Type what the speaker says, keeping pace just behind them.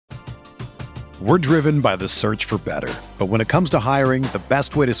We're driven by the search for better. But when it comes to hiring, the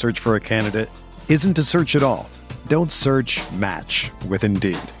best way to search for a candidate isn't to search at all. Don't search, match with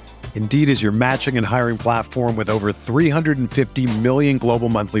Indeed. Indeed is your matching and hiring platform with over 350 million global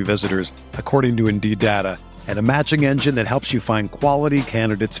monthly visitors, according to Indeed data, and a matching engine that helps you find quality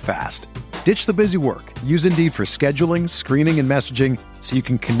candidates fast. Ditch the busy work. Use Indeed for scheduling, screening, and messaging so you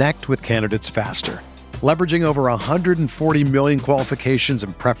can connect with candidates faster. Leveraging over 140 million qualifications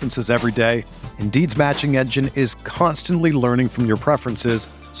and preferences every day, Indeed's matching engine is constantly learning from your preferences,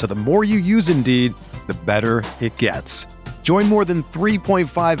 so the more you use Indeed, the better it gets. Join more than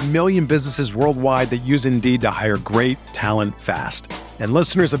 3.5 million businesses worldwide that use Indeed to hire great talent fast. And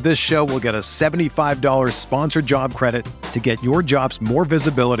listeners of this show will get a $75 sponsored job credit to get your jobs more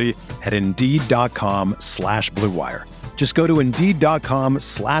visibility at Indeed.com/Blue Wire. Just go to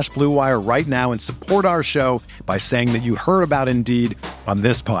Indeed.com/Blue Wire right now and support our show by saying that you heard about Indeed on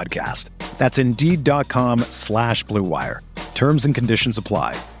this podcast. That's Indeed.com/Blue Wire. Terms and conditions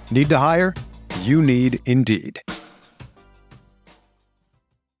apply. Need to hire? You need Indeed.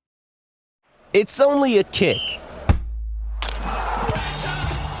 It's only a kick,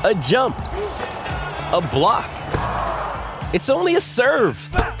 a jump, a block. It's only a serve.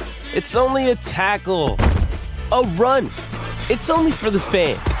 It's only a tackle, a run. It's only for the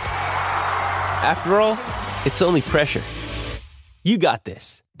fans. After all, it's only pressure. You got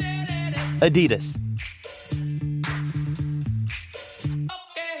this. Adidas.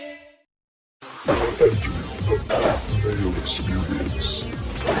 Mayo Experience.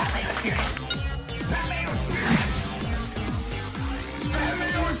 Mayo Experience. Mayo Experience.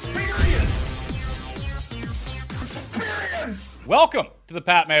 Mayo Experience. Experience. Welcome to the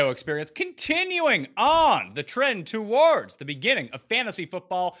Pat Mayo Experience, continuing on the trend towards the beginning of fantasy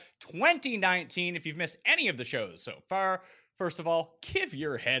football 2019. If you've missed any of the shows so far, first of all, give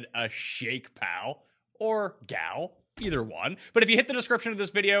your head a shake, pal, or gal. Either one. But if you hit the description of this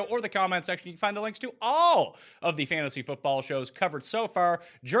video or the comment section, you can find the links to all of the fantasy football shows covered so far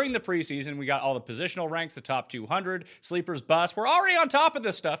during the preseason. We got all the positional ranks, the top 200, sleepers, bust. We're already on top of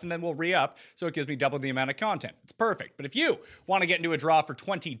this stuff, and then we'll re-up, so it gives me double the amount of content. It's perfect. But if you want to get into a draw for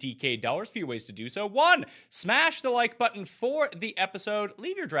 $20 DK, a few ways to do so. One, smash the like button for the episode.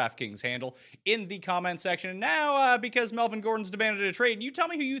 Leave your DraftKings handle in the comment section. And now, because Melvin Gordon's demanded a trade, you tell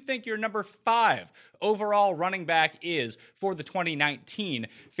me who you think your number 5 overall running back is for the 2019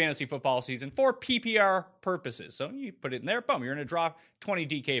 fantasy football season for PPR purposes. So you put it in there, boom, you're going to draw 20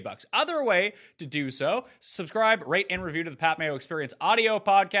 DK bucks. Other way to do so, subscribe, rate, and review to the Pat Mayo Experience audio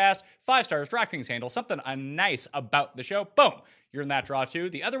podcast. 5 stars, DraftKings handle, something nice about the show. Boom. You're in that draw too.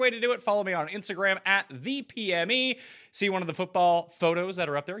 The other way to do it, follow me on Instagram at ThePME. See one of the football photos that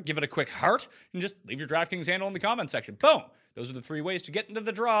are up there. Give it a quick heart and just leave your DraftKings handle in the comment section. Boom. Those are the 3 ways to get into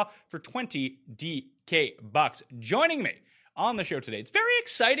the draw for 20 DK bucks. Joining me on the show today, it's very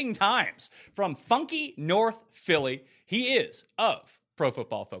exciting times from funky North Philly. He is of Pro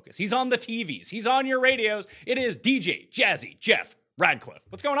Football Focus. He's on the TVs. He's on your radios. It is DJ Jazzy Jeff Radcliffe.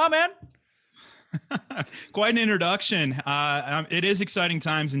 What's going on, man? Quite an introduction. It is exciting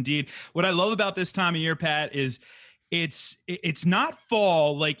times indeed. What I love about this time of year, Pat, is it's not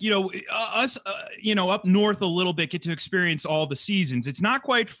fall like us up north a little bit get to experience all the seasons. It's not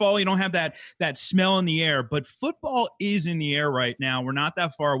quite fall. You don't have that smell in the air, but football is in the air right now. We're not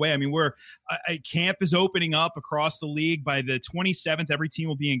that far away. I mean, camp is opening up across the league. By the 27th, every team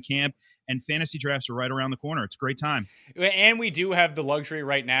will be in camp. And fantasy drafts are right around the corner. It's a great time. And we do have the luxury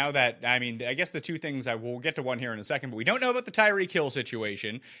right now that, I mean, I guess the 2 things, we'll get to one here in a second, but we don't know about the Tyreek Hill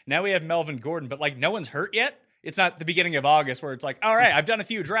situation. Now we have Melvin Gordon, but no one's hurt yet. It's not the beginning of August where it's like, all right, I've done a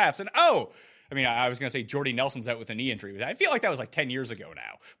few drafts and I was going to say Jordy Nelson's out with a knee injury. I feel like that was 10 years ago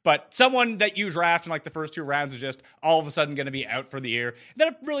now. But someone that you draft in the first 2 rounds is just all of a sudden going to be out for the year. Then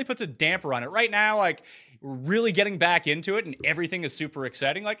it really puts a damper on it. Right now, we're really getting back into it and everything is super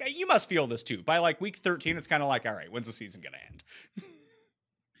exciting. You must feel this too. By week 13, it's kind of all right, when's the season going to end?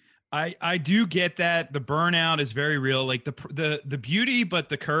 I do get that. The burnout is very real. The beauty, but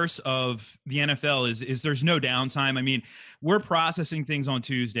the curse of the NFL is there's no downtime. I mean, we're processing things on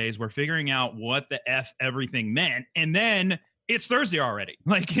Tuesdays. We're figuring out what the F everything meant. And then it's Thursday already.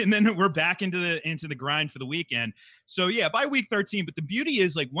 And then we're back into the grind for the weekend. So yeah, by week 13, but the beauty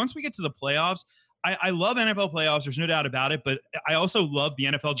is once we get to the playoffs, I love NFL playoffs. There's no doubt about it, but I also love the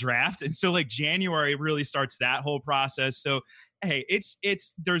NFL draft. And so January really starts that whole process. So hey,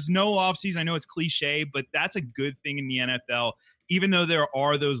 there's no offseason. I know it's cliche, but that's a good thing in the NFL, even though there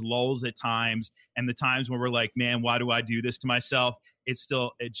are those lulls at times and the times where we're man, why do I do this to myself? It's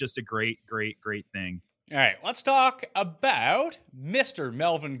just a great, great, great thing. All right, let's talk about Mr.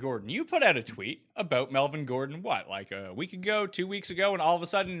 Melvin Gordon. You put out a tweet about Melvin Gordon, like a week ago, 2 weeks ago, and all of a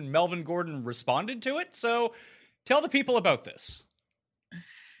sudden Melvin Gordon responded to it. So tell the people about this.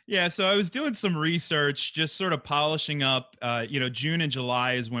 Yeah, so I was doing some research, just sort of polishing up, June and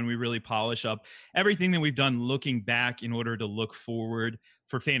July is when we really polish up everything that we've done looking back in order to look forward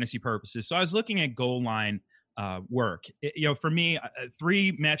for fantasy purposes. So I was looking at goal line work. For me,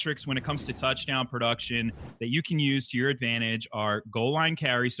 3 metrics when it comes to touchdown production that you can use to your advantage are goal line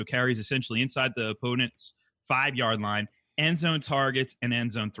carries, so carries essentially inside the opponent's 5-yard line, end zone targets, and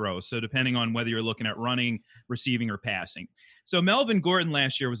end zone throws. So depending on whether you're looking at running, receiving, or passing. So Melvin Gordon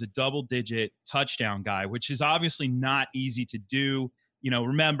last year was a double-digit touchdown guy, which is obviously not easy to do.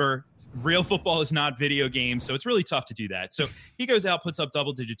 Remember, real football is not video games, so it's really tough to do that. So he goes out, puts up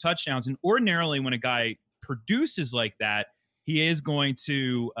double-digit touchdowns, and ordinarily when a guy produces like that, he is going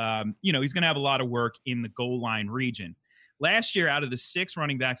to, he's going to have a lot of work in the goal line region. Last year, out of the 6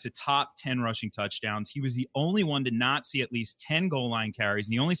 running backs at top 10 rushing touchdowns, he was the only one to not see at least 10 goal line carries,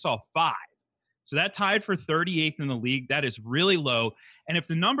 and he only saw 5. So that tied for 38th in the league. That is really low. And if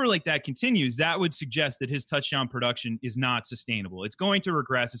the number like that continues, that would suggest that his touchdown production is not sustainable. It's going to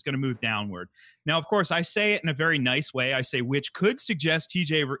regress. It's going to move downward. Now, of course, I say it in a very nice way. I say, which could suggest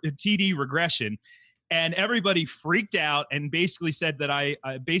TD regression. And everybody freaked out and basically said that I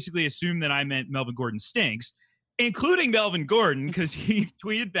basically assumed that I meant Melvin Gordon stinks, including Melvin Gordon, because he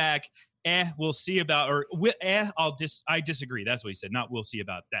tweeted back, we'll see about, or I disagree. That's what he said, not we'll see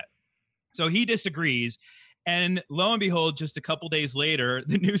about that. So he disagrees. And lo and behold, just a couple days later,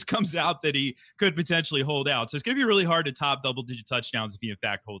 the news comes out that he could potentially hold out. So it's going to be really hard to top double-digit touchdowns if he in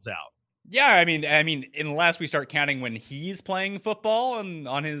fact holds out. Yeah, I mean, unless we start counting when he's playing football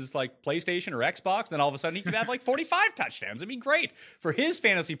on his PlayStation or Xbox, then all of a sudden he could have 45 touchdowns. It'd be great for his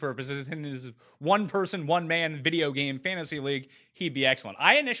fantasy purposes in his one-person, one-man video game fantasy league. He'd be excellent.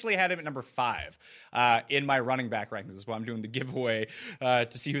 I initially had him at number 5 in my running back rankings. This is why I'm doing the giveaway to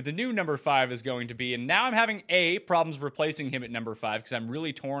see who the new number 5 is going to be. And now I'm having problems replacing him at number 5 because I'm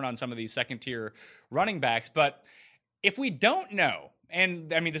really torn on some of these second-tier running backs. But if we don't know, and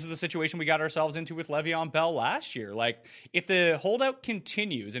this is the situation we got ourselves into with Le'Veon Bell last year. If the holdout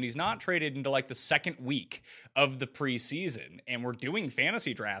continues and he's not traded into the second week of the preseason and we're doing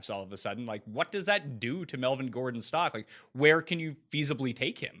fantasy drafts all of a sudden, what does that do to Melvin Gordon's stock? Where can you feasibly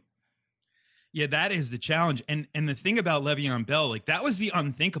take him? Yeah, that is the challenge. And the thing about Le'Veon Bell, that was the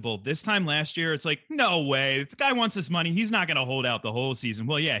unthinkable. This time last year, it's no way. If the guy wants this money, he's not going to hold out the whole season.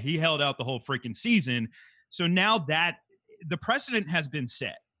 Well, yeah, he held out the whole freaking season. So now that the precedent has been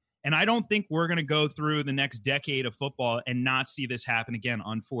set. And I don't think we're going to go through the next decade of football and not see this happen again,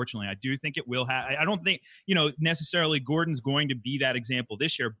 unfortunately. I do think it will happen. I don't think, necessarily Gordon's going to be that example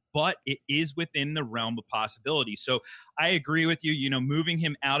this year, but it is within the realm of possibility. So I agree with you, moving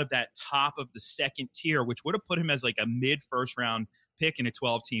him out of that top of the second tier, which would have put him as a mid-first round pick in a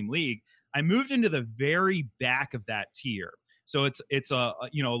 12-team league. I moved into the very back of that tier. So it's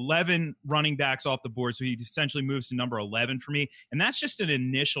 11 running backs off the board. So he essentially moves to number 11 for me. And that's just an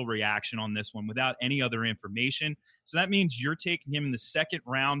initial reaction on this one without any other information. So that means you're taking him in the second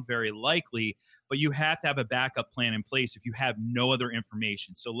round, very likely, but you have to have a backup plan in place if you have no other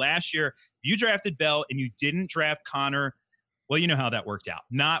information. So last year, you drafted Bell and you didn't draft Connor. Well, you know how that worked out.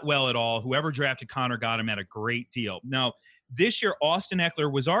 Not well at all. Whoever drafted Connor got him at a great deal. Now, this year, Austin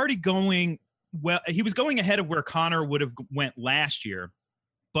Eckler was already going – well, he was going ahead of where Connor would have went last year,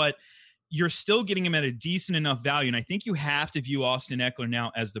 but you're still getting him at a decent enough value. And I think you have to view Austin Eckler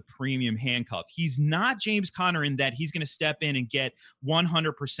now as the premium handcuff. He's not James Conner in that he's going to step in and get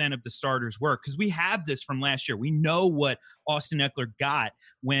 100% of the starters' work, because we have this from last year. We know what Austin Eckler got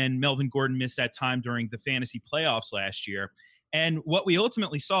when Melvin Gordon missed that time during the fantasy playoffs last year. And what we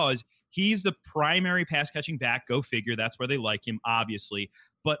ultimately saw is he's the primary pass-catching back. Go figure. That's where they like him, obviously.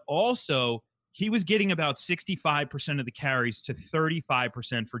 But also, he was getting about 65% of the carries to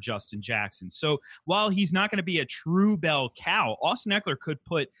 35% for Justin Jackson. So while he's not going to be a true bell cow, Austin Eckler could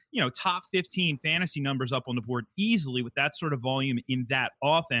put, top 15 fantasy numbers up on the board easily with that sort of volume in that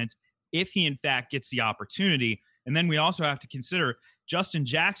offense if he in fact gets the opportunity. And then we also have to consider Justin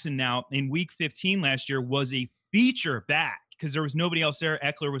Jackson now in week 15 last year was a feature back because there was nobody else there.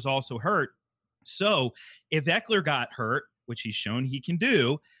 Eckler was also hurt. So if Eckler got hurt, which he's shown he can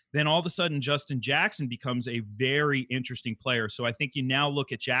do, then all of a sudden Justin Jackson becomes a very interesting player. So I think you now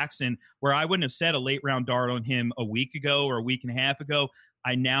look at Jackson, where I wouldn't have said a late round dart on him a week ago or a week and a half ago.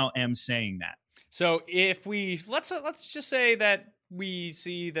 I now am saying that. So if let's just say that we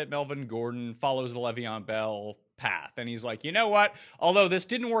see that Melvin Gordon follows the Le'Veon Bell path. And he's like, you know what? Although this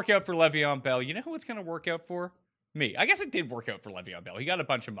didn't work out for Le'Veon Bell, you know who it's going to work out for? Me. I guess it did work out for Le'Veon Bell. He got a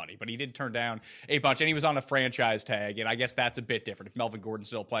bunch of money, but he did turn down a bunch, and he was on a franchise tag, and I guess that's a bit different if Melvin Gordon's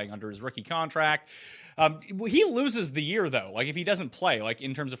still playing under his rookie contract. He loses the year, though, like if he doesn't play, like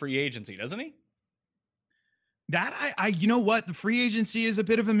in terms of free agency, doesn't he? That you know what? The free agency is a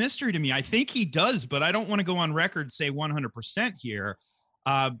bit of a mystery to me. I think he does, but I don't want to go on record and say 100% here.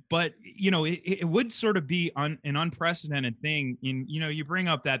 But you know, it would sort of be an unprecedented thing. You bring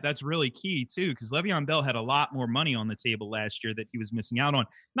up that's really key too, because Le'Veon Bell had a lot more money on the table last year that he was missing out on.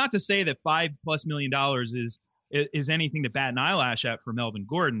 Not to say that $5+ million is anything to bat an eyelash at for Melvin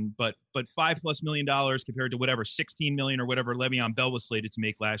Gordon, but $5+ million compared to whatever 16 million or whatever Le'Veon Bell was slated to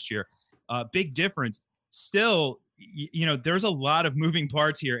make last year, big difference. Still, there's a lot of moving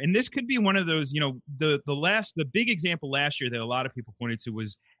parts here, and this could be one of those. The big example last year that a lot of people pointed to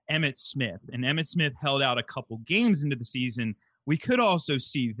was Emmitt Smith, and Emmitt Smith held out a couple games into the season. We could also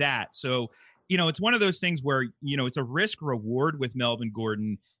see that. So, it's one of those things where it's a risk reward with Melvin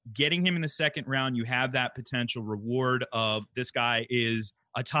Gordon. Getting him in the second round, you have that potential reward of this guy is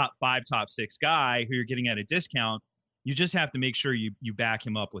a top 5, top 6 guy who you're getting at a discount. You just have to make sure you back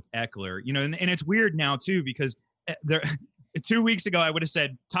him up with Eckler, and it's weird now too, because 2 weeks ago, I would have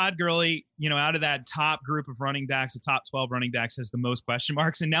said Todd Gurley, out of that top group of running backs, the top 12 running backs, has the most question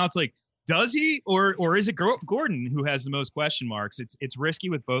marks. And now it's like, does he, or is it Gordon who has the most question marks? It's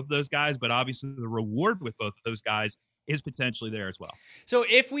risky with both of those guys, but obviously the reward with both of those guys is potentially there as well. So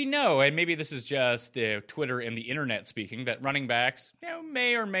if we know, and maybe this is just Twitter and the internet speaking, that running backs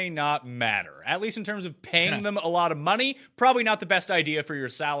may or may not matter, at least in terms of paying them a lot of money, probably not the best idea for your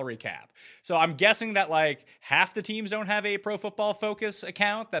salary cap. So I'm guessing that like half the teams don't have a Pro Football Focus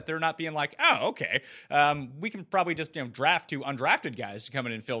account, that they're not being like, oh, okay, we can probably just draft 2 undrafted guys to come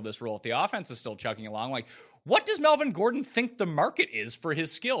in and fill this role if the offense is still chugging along. Like, what does Melvin Gordon think the market is for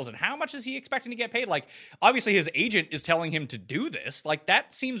his skills, and how much is he expecting to get paid? Like, obviously his agent is telling him to do this. Like,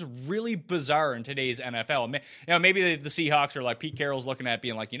 that seems really bizarre in today's NFL. Maybe the Seahawks are like, Pete Carroll's looking at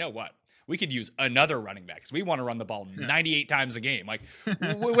being like, you know what? We could use another running back because we want to run the ball 98 times a game. Like,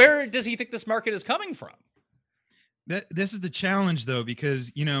 where does he think this market is coming from? This is the challenge, though,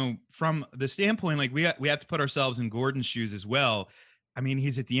 because, from the standpoint, like we have to put ourselves in Gordon's shoes as well. I mean,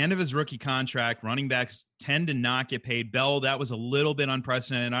 he's at the end of his rookie contract. Running backs tend to not get paid. Bell, that was a little bit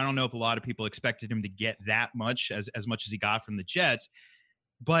unprecedented. I don't know if a lot of people expected him to get that much, as much as he got from the Jets.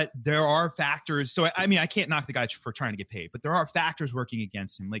 But there are factors. So, I mean, I can't knock the guy for trying to get paid, but there are factors working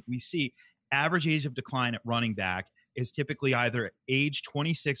against him. Like we see average age of decline at running back is typically either age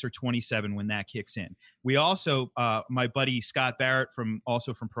 26 or 27 when that kicks in. We also, my buddy Scott Barrett from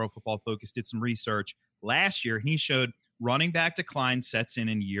Pro Football Focus did some research last year. He showed running back decline sets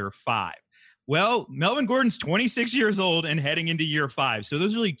in year 5. Well, Melvin Gordon's 26 years old and heading into year 5. So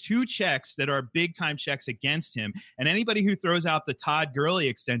those are really 2 checks that are big time checks against him. And anybody who throws out the Todd Gurley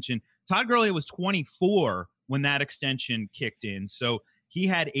extension, Todd Gurley was 24 when that extension kicked in. So he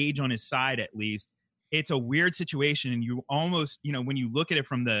had age on his side at least. It's a weird situation. And you almost, when you look at it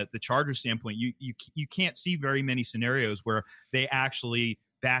from the Chargers standpoint, you can't see very many scenarios where they actually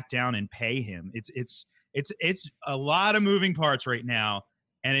back down and pay him. It's a lot of moving parts right now.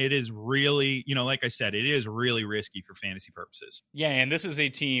 And it is really, like I said, it is really risky for fantasy purposes. Yeah, and this is a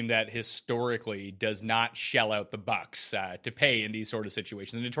team that historically does not shell out the bucks to pay in these sort of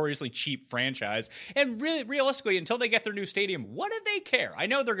situations. A notoriously cheap franchise. And really, realistically, until they get their new stadium, what do they care? I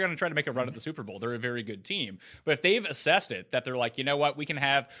know they're going to try to make a run at the Super Bowl. They're a very good team. But if they've assessed it, that they're like, you know what, we can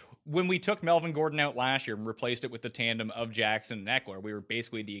have, when we took Melvin Gordon out last year and replaced it with the tandem of Jackson and Eckler, we were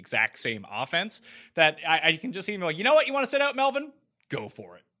basically the exact same offense, that I can just see them like, you know what, you want to sit out Melvin? Go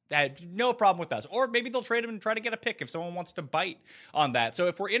for it. No problem with us. Or maybe they'll trade him and try to get a pick if someone wants to bite on that. So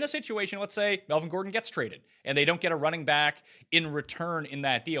if we're in a situation, let's say Melvin Gordon gets traded and they don't get a running back in return in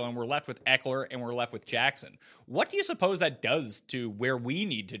that deal, and we're left with Eckler and we're left with Jackson, what do you suppose that does to where we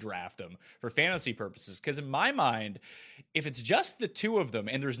need to draft them for fantasy purposes? Because in my mind, if it's just the 2 of them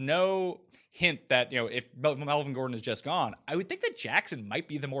and there's no hint that, if Melvin Gordon is just gone, I would think that Jackson might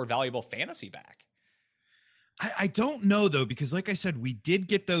be the more valuable fantasy back. I don't know, though, because like I said, we did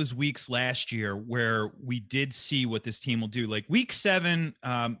get those weeks last year where we did see what this team will do. Like week 7,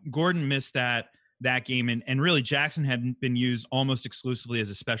 Gordon missed that game, and really Jackson hadn't been used almost exclusively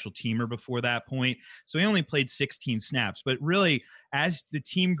as a special teamer before that point. So he only played 16 snaps. But really, as the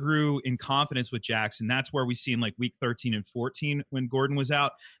team grew in confidence with Jackson, that's where we see in like week 13 and 14 when Gordon was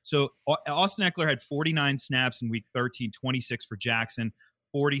out. So Austin Eckler had 49 snaps in week 13, 26 for Jackson.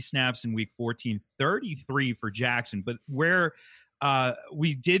 40 snaps in week 14, 33 for Jackson. But where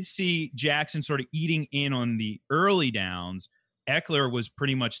we did see Jackson sort of eating in on the early downs. Eckler was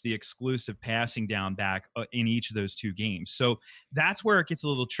pretty much the exclusive passing down back in each of those two games. So that's where it gets a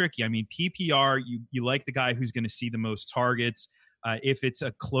little tricky. I mean, PPR, you like the guy who's going to see the most targets if it's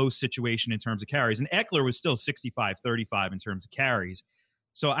a close situation in terms of carries. And Eckler was still 65-35 in terms of carries.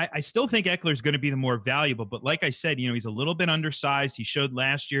 So I still think Eckler is going to be the more valuable. But like I said, he's a little bit undersized. He showed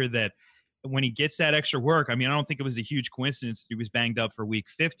last year that when he gets that extra work, I mean, I don't think it was a huge coincidence he was banged up for week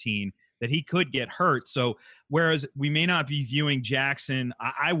 15, that he could get hurt. So whereas we may not be viewing Jackson,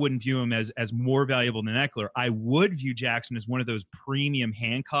 I wouldn't view him as more valuable than Eckler. I would view Jackson as one of those premium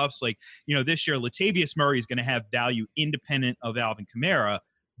handcuffs. Like, this year, Latavius Murray is going to have value independent of Alvin Kamara.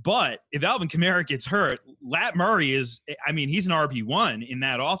 But if Alvin Kamara gets hurt, Lat Murray he's an RB1 in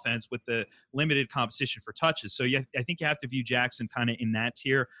that offense with the limited competition for touches. So yeah, I think you have to view Jackson kind of in that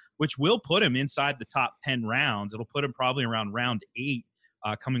tier, which will put him inside the top 10 rounds. It'll put him probably around round 8.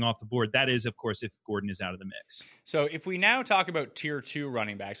 Coming off the board. That is, of course, if Gordon is out of the mix. So if we now talk about tier 2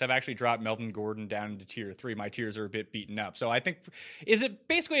 running backs, I've actually dropped Melvin Gordon down into tier 3. My tiers are a bit beaten up. So I think, is it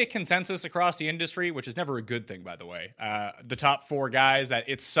basically a consensus across the industry, which is never a good thing, by the way, the top 4 guys, that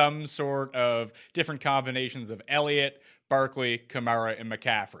it's some sort of different combinations of Elliott, Barkley, Kamara, and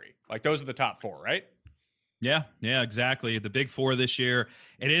McCaffrey? Like, those are the top 4, right? Yeah, exactly. The big 4 this year.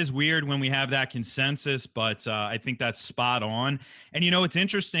 It is weird when we have that consensus, but I think that's spot on. And, it's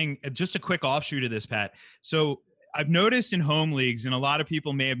interesting, just a quick offshoot of this, Pat. So I've noticed in home leagues, and a lot of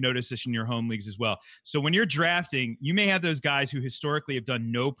people may have noticed this in your home leagues as well. So when you're drafting, you may have those guys who historically have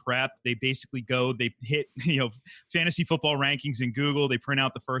done no prep. They basically they hit, fantasy football rankings in Google. They print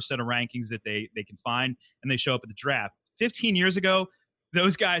out the first set of rankings that they can find, and they show up at the draft. 15 years ago,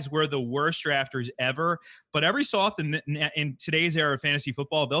 those guys were the worst drafters ever. But every so often in today's era of fantasy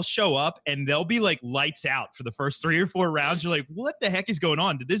football, they'll show up and they'll be like lights out for the first 3 or 4 rounds. You're like, what the heck is going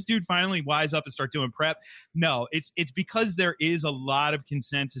on? Did this dude finally wise up and start doing prep? No, it's because there is a lot of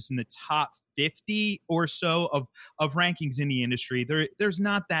consensus in the top 50 or so of rankings in the industry. There's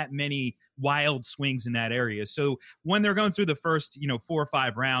not that many wild swings in that area. So when they're going through the first, 4 or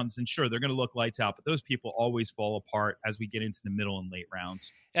 5 rounds, then sure, they're going to look lights out, but those people always fall apart as we get into the middle and late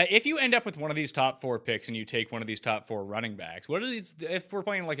rounds. If you end up with one of these top 4 picks and you take one of these top 4 running backs, if we're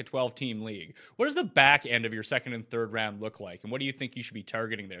playing like a 12-team league, what does the back end of your second and third round look like? And what do you think you should be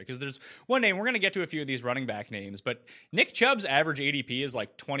targeting there? Because there's one name, we're going to get to a few of these running back names, but Nick Chubb's average ADP is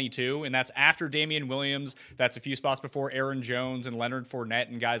like 22, and that's after Damian Williams. That's a few spots before Aaron Jones and Leonard Fournette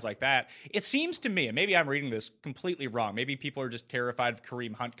and guys like that. It seems to me, and maybe I'm reading this completely wrong, maybe people are just terrified of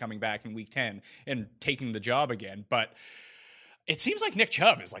Kareem Hunt coming back in week 10 and taking the job again, but it seems like Nick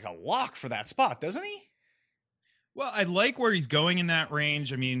Chubb is like a lock for that spot, doesn't he? Well, I like where he's going in that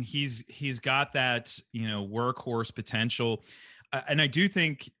range. I mean, he's got that, workhorse potential. And I do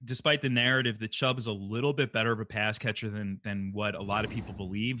think, despite the narrative, that Chubb is a little bit better of a pass catcher than what a lot of people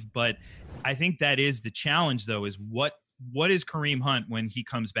believe. But I think that is the challenge, though, is what is Kareem Hunt when he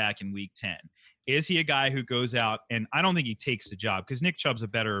comes back in week 10? Is he a guy who goes out, and I don't think he takes the job because Nick Chubb's a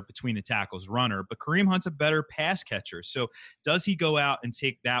better between the tackles runner, but Kareem Hunt's a better pass catcher. So does he go out and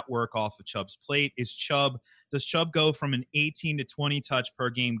take that work off of Chubb's plate? Does Chubb go from an 18 to 20 touch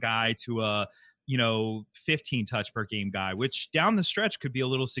per game guy to a 15 touch per game guy, which down the stretch could be a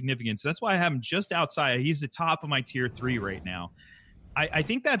little significant. So that's why I have him just outside. He's the top of my tier 3 right now. I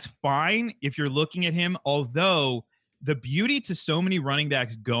think that's fine if you're looking at him, although the beauty to so many running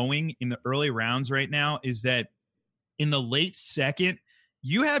backs going in the early rounds right now is that in the late second,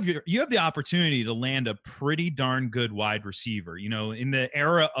 you have the opportunity to land a pretty darn good wide receiver. In the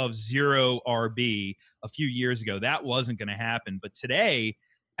era of 0 RB a few years ago, that wasn't going to happen. But today,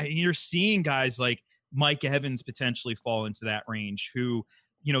 you're seeing guys like Mike Evans potentially fall into that range, who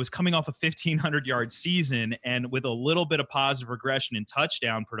is coming off a 1,500-yard season and with a little bit of positive regression in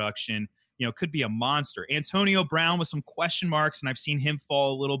touchdown production, could be a monster. Antonio Brown with some question marks, and I've seen him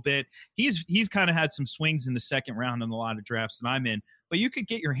fall a little bit. He's kind of had some swings in the second round in a lot of drafts that I'm in, but you could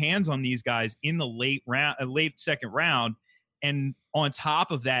get your hands on these guys in the late second round, and on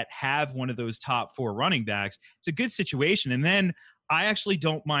top of that, have one of those top 4 running backs. It's a good situation. And then I actually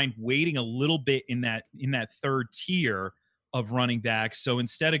don't mind waiting a little bit in that third tier of running backs. So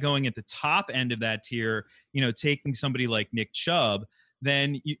instead of going at the top end of that tier, taking somebody like Nick Chubb,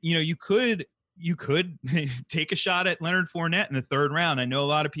 then you could take a shot at Leonard Fournette in the third round. I know a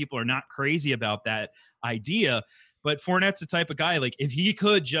lot of people are not crazy about that idea, but Fournette's the type of guy, like, if he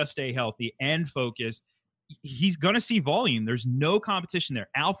could just stay healthy and focused, he's going to see volume. There's no competition there.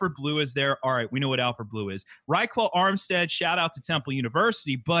 Alfred Blue is there. All right, we know what Alfred Blue is. Raquel Armstead, shout out to Temple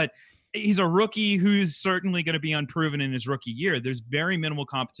University, but he's a rookie who's certainly going to be unproven in his rookie year. There's very minimal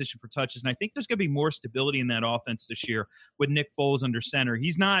competition for touches, and I think there's going to be more stability in that offense this year with Nick Foles under center.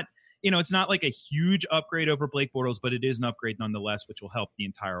 He's not, it's not like a huge upgrade over Blake Bortles, but it is an upgrade nonetheless, which will help the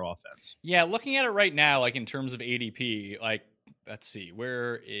entire offense. Yeah, looking at it right now, like in terms of ADP, like let's see,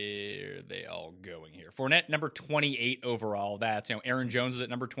 where are they all going here? Fournette, number 28 overall. That's, Aaron Jones is at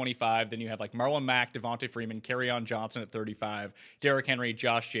number 25. Then you have like Marlon Mack, Devontae Freeman, Kerryon Johnson at 35, Derrick Henry,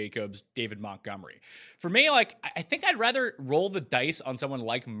 Josh Jacobs, David Montgomery. For me, like, I think I'd rather roll the dice on someone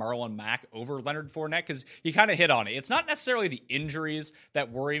like Marlon Mack over Leonard Fournette because you kind of hit on it. It's not necessarily the injuries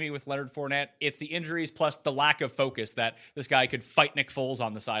that worry me with Leonard Fournette. It's the injuries plus the lack of focus that this guy could fight Nick Foles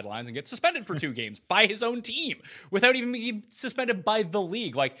on the sidelines and get suspended for 2 games by his own team without even being suspended by the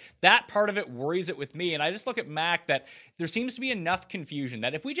league. Like, that part of it worries it with me. And I just look at Mack that there seems to be enough confusion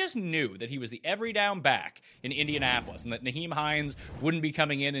that if we just knew that he was the every down back in Indianapolis and that Nyheim Hines wouldn't be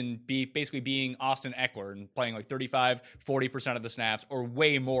coming in and be basically being Austin Eckler and playing like 35-40% of the snaps or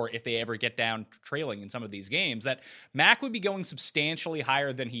way more if they ever get down trailing in some of these games, that Mack would be going substantially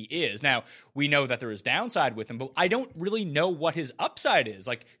higher than he is. Now, we know that there is downside with him, but I don't really know what his upside is.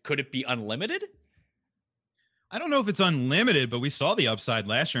 Like, could it be unlimited? I don't know if it's unlimited, but we saw the upside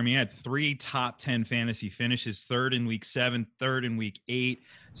last year. I mean, he had 3 top 10 fantasy finishes, 3rd in week 7, 3rd in week 8,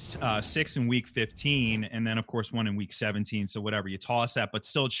 6th in week 15, and then, of course, 1 in week 17. So whatever, you toss that, but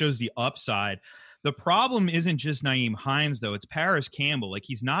still it shows the upside. The problem isn't just Nyheim Hines, though. It's Paris Campbell. Like,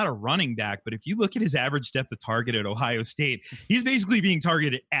 he's not a running back, but if you look at his average depth of target at Ohio State, he's basically being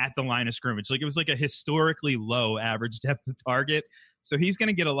targeted at the line of scrimmage. Like, it was like a historically low average depth of target. So he's going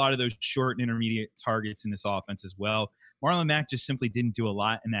to get a lot of those short and intermediate targets in this offense as well. Marlon Mack just simply didn't do a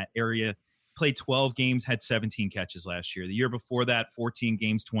lot in that area. Played 12 games, had 17 catches last year. The year before that, 14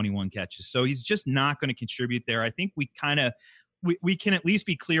 games, 21 catches. So he's just not going to contribute there. I think we can at least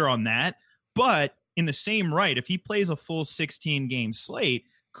be clear on that. But in the same right, if he plays a full 16-game slate,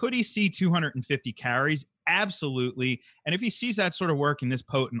 could he see 250 carries? Absolutely. And if he sees that sort of work in this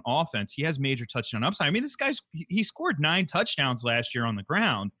potent offense, he has major touchdown upside. I mean, this guy's he scored 9 touchdowns last year on the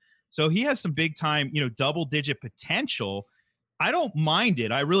ground. So he has some big time, double-digit potential. I don't mind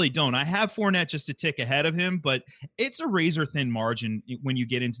it. I really don't. I have Fournette just a tick ahead of him, but it's a razor-thin margin when you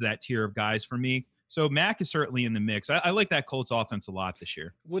get into that tier of guys for me. So Mack is certainly in the mix. I like that Colts offense a lot this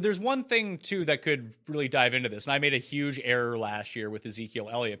year. Well, there's one thing, too, that could really dive into this. And I made a huge error last year with Ezekiel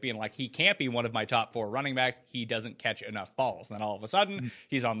Elliott being like, he can't be one of my top 4 running backs. He doesn't catch enough balls. And then all of a sudden,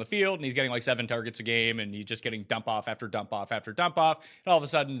 he's on the field and he's getting like 7 targets a game and he's just getting dump off after dump off after dump off. And all of a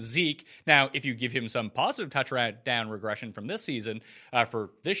sudden, Zeke, now, if you give him some positive touchdown regression from this season for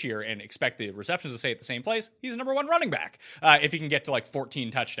this year and expect the receptions to stay at the same place, he's number 1 running back if he can get to like 14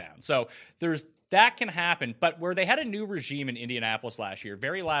 touchdowns. So that can happen, but where they had a new regime in Indianapolis last year,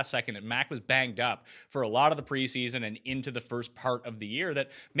 very last second, and Mack was banged up for a lot of the preseason and into the first part of the year,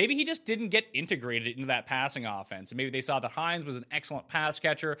 that maybe he just didn't get integrated into that passing offense. And maybe they saw that Hines was an excellent pass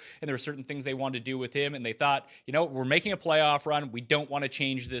catcher, and there were certain things they wanted to do with him, and they thought, we're making a playoff run. We don't want to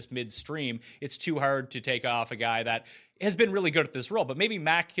change this midstream. It's too hard to take off a guy that has been really good at this role. But maybe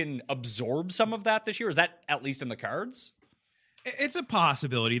Mack can absorb some of that this year. Is that at least in the cards? It's a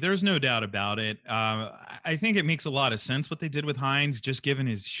possibility. There's no doubt about it. I think it makes a lot of sense what they did with Hines, just given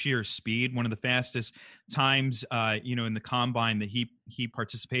his sheer speed. One of the fastest times, in the combine that he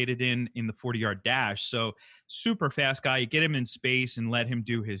participated in the 40-yard dash. So super fast guy. You get him in space and let him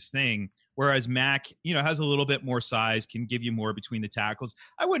do his thing. Whereas Mack, has a little bit more size, can give you more between the tackles.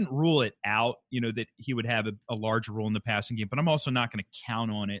 I wouldn't rule it out, that he would have a larger role in the passing game, but I'm also not going to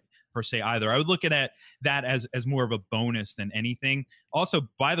count on it per se either. I would look at that as more of a bonus than anything. Also,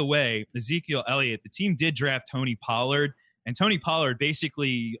 by the way, Ezekiel Elliott, the team did draft Tony Pollard. And Tony Pollard,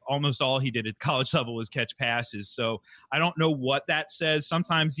 basically almost all he did at college level was catch passes. So I don't know what that says.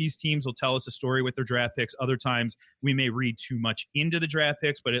 Sometimes these teams will tell us a story with their draft picks. Other times we may read too much into the draft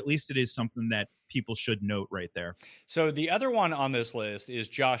picks, but at least it is something that people should note right there. So the other one on this list is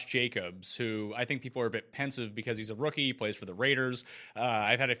Josh Jacobs, who I think people are a bit pensive because he's a rookie. He plays for the Raiders.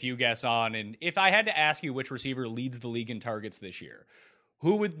 I've had a few guests on. And if I had to ask you which receiver leads the league in targets this year,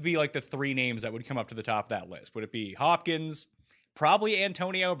 who would be like the 3 names that would come up to the top of that list? Would it be Hopkins, probably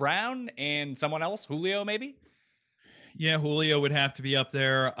Antonio Brown, and someone else? Julio, maybe? Yeah, Julio would have to be up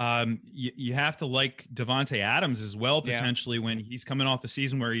there. You have to like Devontae Adams as well, potentially, when he's coming off a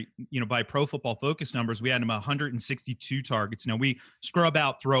season where, by Pro Football Focus numbers, we had him 162 targets. Now, we scrub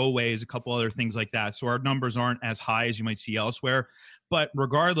out throwaways, a couple other things like that, so our numbers aren't as high as you might see elsewhere. But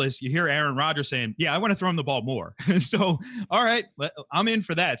regardless, you hear Aaron Rodgers saying, I want to throw him the ball more. So, all right, I'm in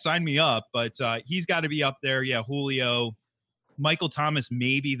for that. Sign me up. But he's got to be up there. Yeah, Julio. Michael Thomas,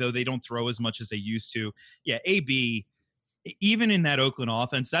 maybe, though they don't throw as much as they used to. Yeah, AB, even in that Oakland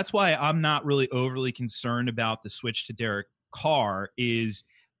offense, that's why I'm not really overly concerned about the switch to Derek Carr. Is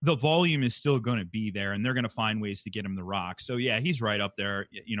the volume is still going to be there, and they're going to find ways to get him the rock. So, yeah, he's right up there,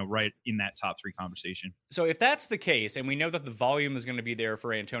 right in that top 3 conversation. So if that's the case, and we know that the volume is going to be there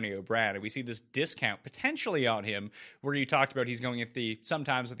for Antonio Brown, and we see this discount potentially on him, where you talked about he's going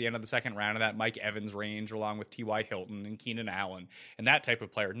sometimes at the end of the second round of that Mike Evans range, along with T.Y. Hilton and Keenan Allen, and that type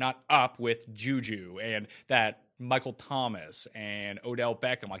of player, not up with Juju and that Michael Thomas and Odell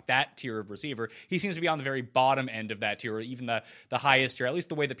Beckham, like that tier of receiver. He seems to be on the very bottom end of that tier, or even the highest tier, at least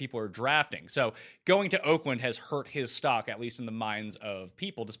the way that people are drafting. So going to Oakland has hurt his stock, at least in the minds of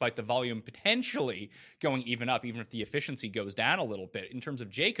people, despite the volume potentially going even up, even if the efficiency goes down a little bit. In terms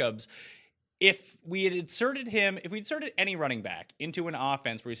of Jacobs, if we inserted any running back into an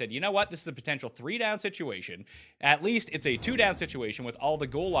offense where we said, you know what, this is a potential 3-down situation, at least it's a 2-down situation with all the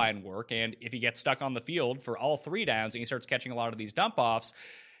goal line work, and if he gets stuck on the field for all 3 downs and he starts catching a lot of these dump offs,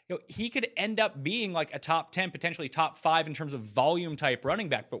 he could end up being like a top 10, potentially top 5 in terms of volume type running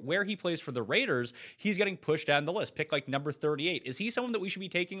back. But where he plays for the Raiders, he's getting pushed down the list. Pick like number 38. Is he someone that we should be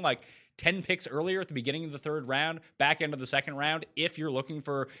taking like 10 picks earlier at the beginning of the 3rd round, back end of the 2nd round, if you're looking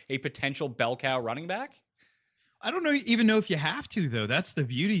for a potential bell cow running back? I don't even know if you have to, though. That's the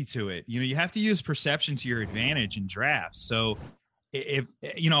beauty to it. You have to use perception to your advantage in drafts. So if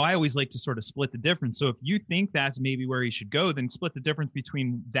I always like to sort of split the difference. So if you think that's maybe where he should go, then split the difference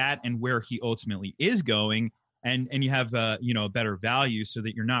between that and where he ultimately is going, and you have a better value so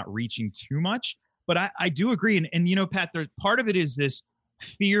that you're not reaching too much. But I do agree, and Pat, part of it is this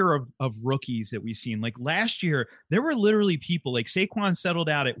fear of rookies that we've seen. Like last year, there were literally people like Saquon settled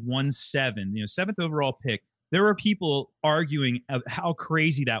out at 1-7, 7th overall pick. There were people arguing of how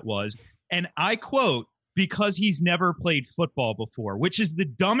crazy that was, and I quote, because he's never played football before, which is the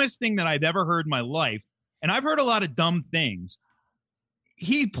dumbest thing that I've ever heard in my life. And I've heard a lot of dumb things.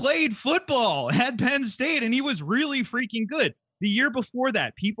 He played football at Penn State, and he was really freaking good. The year before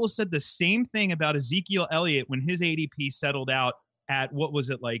that, people said the same thing about Ezekiel Elliott when his ADP settled out at, what was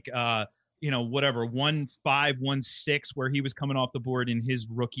it, like, 1.5, 1.6, where he was coming off the board in his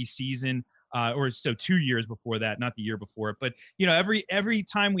rookie season, or so 2 years before that, not the year before it. But, every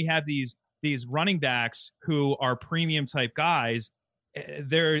time we have these running backs who are premium type guys,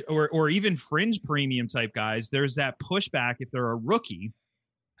 or even fringe premium type guys, there's that pushback if they're a rookie.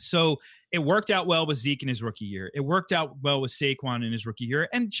 So it worked out well with Zeke in his rookie year. It worked out well with Saquon in his rookie year.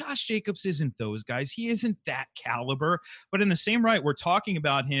 And Josh Jacobs isn't those guys. He isn't that caliber. But in the same right, we're talking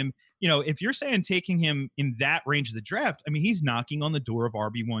about him. If you're saying taking him in that range of the draft, I mean, he's knocking on the door of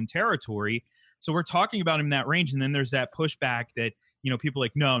RB1 territory. So we're talking about him in that range. And then there's that pushback that, people are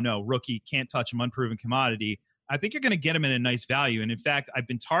like, no, rookie, can't touch him, unproven commodity. I think you're going to get him at a nice value. And in fact, I've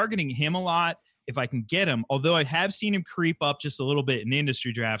been targeting him a lot if I can get him, although I have seen him creep up just a little bit in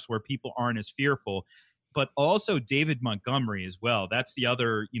industry drafts where people aren't as fearful, but also David Montgomery as well. That's the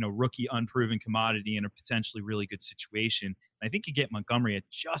other, rookie unproven commodity in a potentially really good situation. And I think you get Montgomery at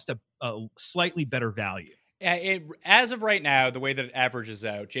just a slightly better value. As of right now, the way that it averages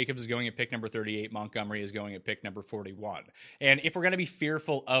out, Jacobs is going at pick number 38, Montgomery is going at pick number 41. And if we're going to be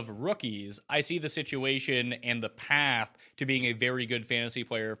fearful of rookies, I see the situation and the path to being a very good fantasy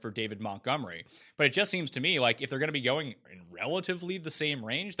player for David Montgomery. But it just seems to me like if they're going to be going in relatively the same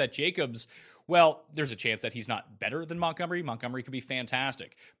range, that Jacobs, well, there's a chance that he's not better than Montgomery. Montgomery could be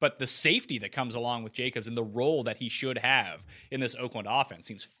fantastic. But the safety that comes along with Jacobs and the role that he should have in this Oakland offense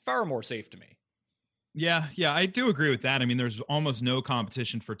seems far more safe to me. Yeah, I do agree with that. I mean, there's almost no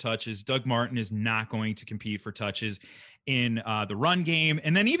competition for touches. Doug Martin is not going to compete for touches in the run game.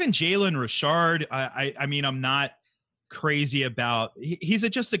 And then even Jalen Richard, I mean, I'm not crazy about, he's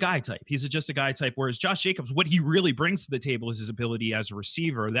just a guy type. He's just a guy type, whereas Josh Jacobs, what he really brings to the table is his ability as a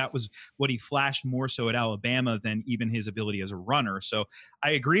receiver. That was what he flashed more so at Alabama than even his ability as a runner. So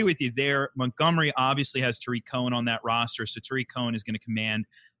I agree with you there. Montgomery obviously has Tariq Cohen on that roster, so Tariq Cohen is going to command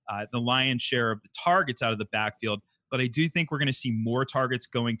the lion's share of the targets out of the backfield. But I do think we're going to see more targets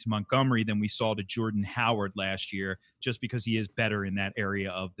going to Montgomery than we saw to Jordan Howard last year, just because he is better in that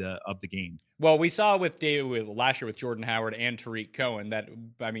area of the game. Well, we saw last year with Jordan Howard and Tariq Cohen that,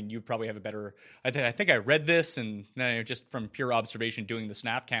 I mean, you probably have a better, I think I read this and just from pure observation doing the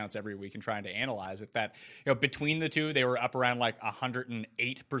snap counts every week and trying to analyze it, that between the two, they were up around like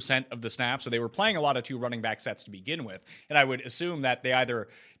 108% of the snaps. So they were playing a lot of two running back sets to begin with. And I would assume that they either,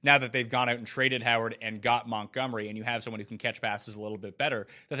 now that they've gone out and traded Howard and got Montgomery, and you have someone who can catch passes a little bit better,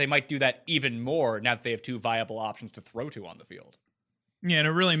 that they might do that even more now that they have two viable options to throw to on the field. Yeah, and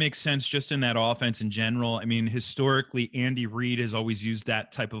it really makes sense just in that offense in general. I mean, historically, Andy Reid has always used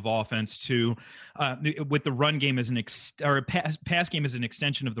that type of offense too, with the run game as a pass game as an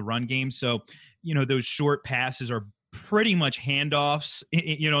extension of the run game. So, those short passes are pretty much handoffs,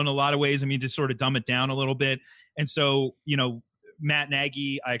 in a lot of ways. I mean, just sort of dumb it down a little bit. And so, Matt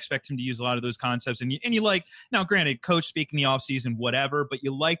Nagy, I expect him to use a lot of those concepts. And you like, now granted, coach speak in the offseason, whatever, but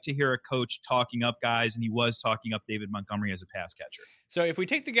you like to hear a coach talking up guys, and he was talking up David Montgomery as a pass catcher. So if we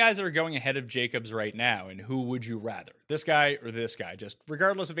take the guys that are going ahead of Jacobs right now, and who would you rather? This guy or this guy? Just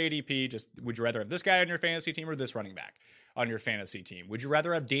regardless of ADP, just would you rather have this guy on your fantasy team or this running back on your fantasy team? Would you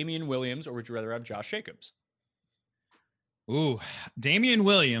rather have Damian Williams or would you rather have Josh Jacobs? Ooh, Damian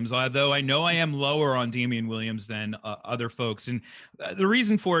Williams, although I know I am lower on Damian Williams than other folks. And the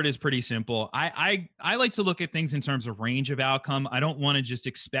reason for it is pretty simple. I like to look at things in terms of range of outcome. I don't want to just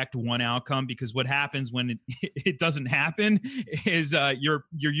expect one outcome, because what happens when it doesn't happen is you're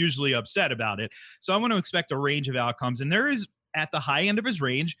usually upset about it. So I want to expect a range of outcomes. And there is, at the high end of his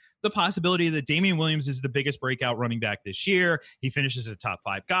range, the possibility that Damian Williams is the biggest breakout running back this year. He finishes a top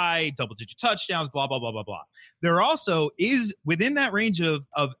 5 guy, double-digit touchdowns, blah, blah, blah, blah, blah. There also is, within that range of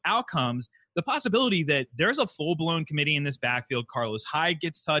outcomes, the possibility that there's a full-blown committee in this backfield. Carlos Hyde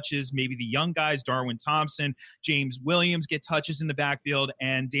gets touches, maybe the young guys, Darwin Thompson, James Williams get touches in the backfield,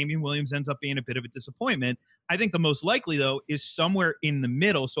 and Damian Williams ends up being a bit of a disappointment. I think the most likely, though, is somewhere in the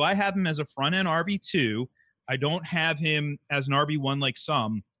middle. So I have him as a front-end RB2. I don't have him as an RB1 like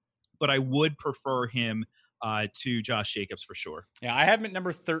some, but I would prefer him to Josh Jacobs for sure. Yeah, I have him at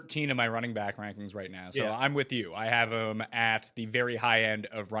number 13 in my running back rankings right now. So yeah. I'm with you. I have him at the very high end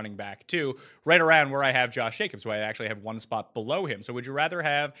of running back too, right around where I have Josh Jacobs, who I actually have one spot below him. So would you rather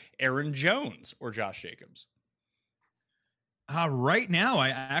have Aaron Jones or Josh Jacobs? Right now, I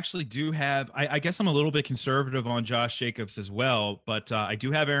actually do have, I guess I'm a little bit conservative on Josh Jacobs as well, but I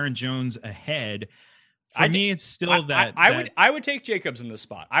do have Aaron Jones ahead. For me, it's still I would take Jacobs in this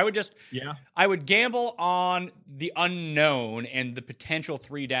spot. I would gamble on the unknown and the potential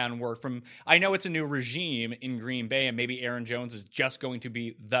 3-down work from. I know it's a new regime in Green Bay, and maybe Aaron Jones is just going to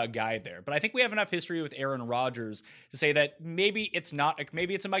be the guy there. But I think we have enough history with Aaron Rodgers to say that maybe it's not.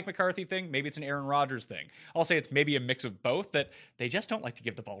 Maybe it's a Mike McCarthy thing. Maybe it's an Aaron Rodgers thing. I'll say it's maybe a mix of both. That they just don't like to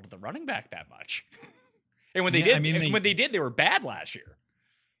give the ball to the running back that much. And when they did, they were bad last year.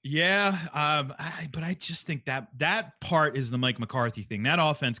 Yeah, but I just think that part is the Mike McCarthy thing. That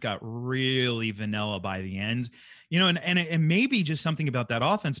offense got really vanilla by the end, and it may be just something about that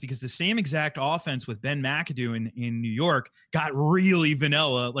offense, because the same exact offense with Ben McAdoo in New York got really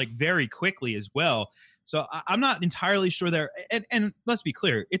vanilla, like very quickly as well. So I'm not entirely sure there. And let's be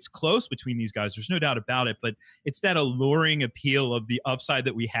clear, it's close between these guys. There's no doubt about it. But it's that alluring appeal of the upside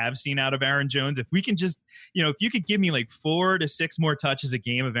that we have seen out of Aaron Jones. If we can just, if you could give me like 4 to 6 more touches a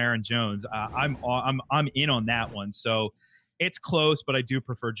game of Aaron Jones, I'm in on that one. So it's close, but I do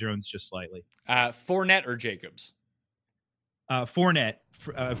prefer Jones just slightly. Fournette or Jacobs? Fournette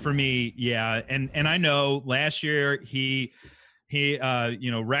for me, yeah. And I know last year he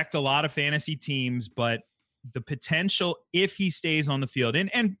wrecked a lot of fantasy teams, but the potential, if he stays on the field,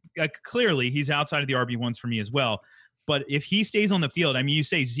 and clearly he's outside of the RB1s for me as well, but if he stays on the field, I mean, you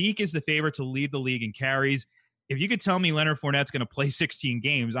say Zeke is the favorite to lead the league in carries. If you could tell me Leonard Fournette's going to play 16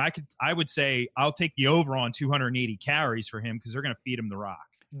 games, I would say I'll take the over on 280 carries for him, because they're going to feed him the rock.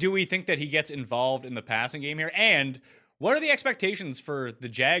 Do we think that he gets involved in the passing game here? And what are the expectations for the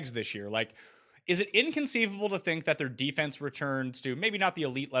Jags this year? Like, is it inconceivable to think that their defense returns to maybe not the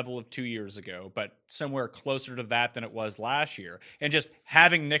elite level of 2 years ago, but somewhere closer to that than it was last year? And just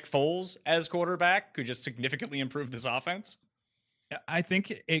having Nick Foles as quarterback could just significantly improve this offense? I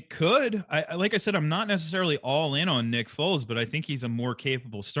think it could. Like I said, I'm not necessarily all in on Nick Foles, but I think he's a more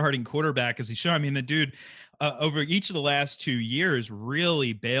capable starting quarterback, as he showed. I mean, the dude over each of the last 2 years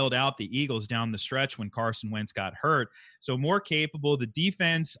really bailed out the Eagles down the stretch when Carson Wentz got hurt. So more capable. The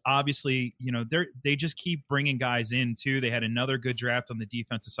defense, obviously, they just keep bringing guys in too. They had another good draft on the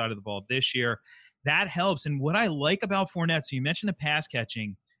defensive side of the ball this year. That helps. And what I like about Fournette, so you mentioned the pass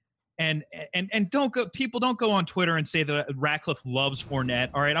catching. And people don't go on Twitter and say that Ratcliffe loves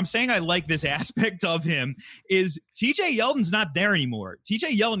Fournette. All right, I'm saying I like this aspect of him. Is TJ Yeldon's not there anymore.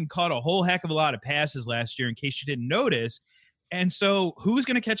 TJ Yeldon caught a whole heck of a lot of passes last year, in case you didn't notice. And so who's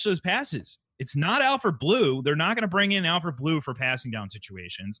going to catch those passes? It's not Alfred Blue. They're not going to bring in Alfred Blue for passing down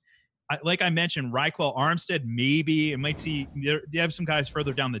situations. Like I mentioned, Raquel Armstead, maybe. It might see they have some guys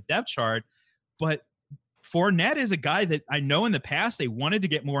further down the depth chart, but Fournette is a guy that I know in the past they wanted to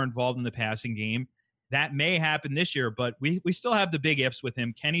get more involved in the passing game. that may happen this year, but we still have the big ifs with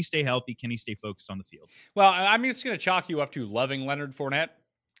him. Can he stay healthy? Can he stay focused on the field? Well, I'm just going to chalk you up to loving Leonard Fournette.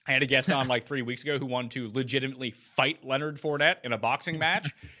 I had a guest on like 3 weeks ago who wanted to legitimately fight Leonard Fournette in a boxing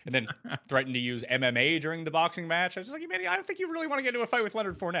match and then threatened to use MMA during the boxing match. I was just like, man, I don't think you really want to get into a fight with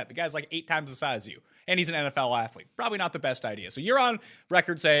Leonard Fournette. The guy's like 8 times the size of you, and he's an NFL athlete. Probably not the best idea. So you're on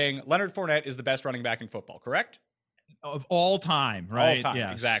record saying Leonard Fournette is the best running back in football, correct? Of all time, right? All time,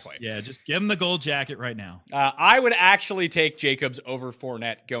 yes. Exactly. Yeah, just give him the gold jacket right now. I would actually take Jacobs over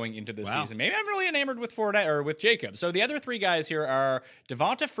Fournette going into this season. Maybe I'm really enamored with Fournette or with Jacobs. So the other 3 guys here are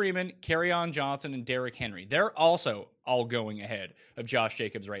Devonta Freeman, Kerryon Johnson, and Derrick Henry. They're also all going ahead of Josh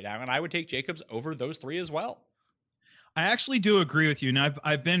Jacobs right now, and I would take Jacobs over those 3 as well. I actually do agree with you, and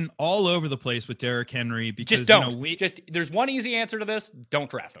I've been all over the place with Derrick Henry because just don't. There's one easy answer to this: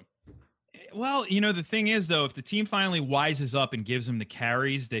 don't draft him. Well, the thing is, though, if the team finally wises up and gives him the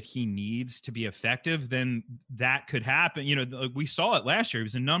carries that he needs to be effective, then that could happen. We saw it last year. He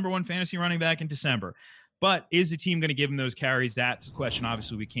was the number 1 fantasy running back in December. But is the team going to give him those carries? That's a question,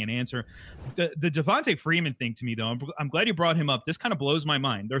 obviously, we can't answer. The Devonta Freeman thing to me, though, I'm glad you brought him up. This kind of blows my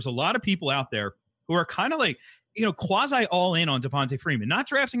mind. There's a lot of people out there who are kind of like, quasi all in on Devonta Freeman, not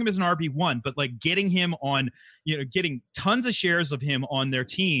drafting him as an RB1, but like getting him on, getting tons of shares of him on their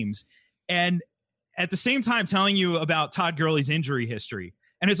teams. And at the same time telling you about Todd Gurley's injury history.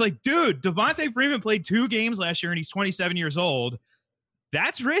 And it's like, dude, Devonta Freeman played 2 games last year and he's 27 years old.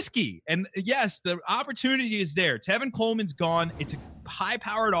 That's risky. And yes, the opportunity is there. Tevin Coleman's gone. It's a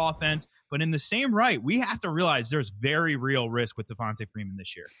high-powered offense. But in the same right, we have to realize there's very real risk with Devonta Freeman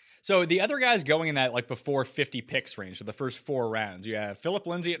this year. So the other guys going in that before 50 picks range, so the first 4 rounds, you have Phillip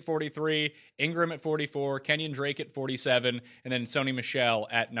Lindsay at 43, Ingram at 44, Kenyon Drake at 47, and then Sony Michel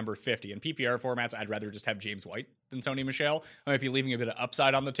at number 50. In PPR formats, I'd rather just have James White than Sony Michel. I might be leaving a bit of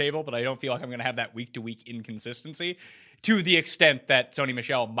upside on the table, but I don't feel like I'm going to have that week-to-week inconsistency to the extent that Sony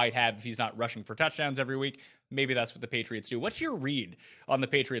Michel might have if he's not rushing for touchdowns every week. Maybe that's what the Patriots do. What's your read on the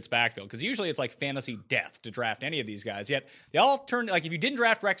Patriots backfield? Because usually it's like fantasy death to draft any of these guys. Yet they all turned, like if you didn't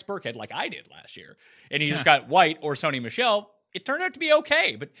draft Rex Burkhead like I did last year, and you just got White or Sony Michel, it turned out to be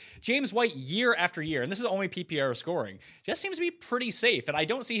okay. But James White year after year, and this is only PPR scoring, just seems to be pretty safe. And I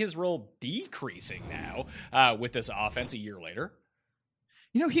don't see his role decreasing now with this offense a year later.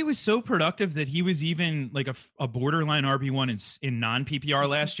 He was so productive that he was even like a borderline RB1 in non-PPR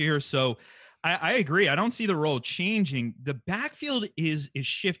last year. So I agree. I don't see the role changing. The backfield is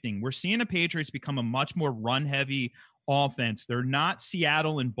shifting. We're seeing the Patriots become a much more run-heavy offense. They're not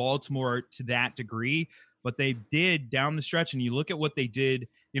Seattle and Baltimore to that degree, but they did down the stretch. And you look at what they did,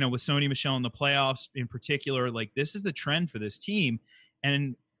 with Sony Michel in the playoffs in particular, like this is the trend for this team.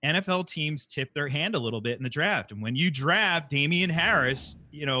 And NFL teams tip their hand a little bit in the draft. And when you draft Damian Harris,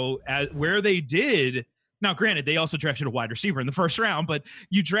 where they did. Now, granted, they also drafted a wide receiver in the first round, but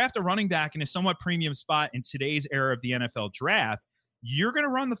you draft a running back in a somewhat premium spot in today's era of the NFL draft, you're going to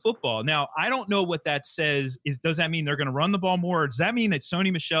run the football. Now, I don't know what that says. Does that mean they're going to run the ball more? Or does that mean that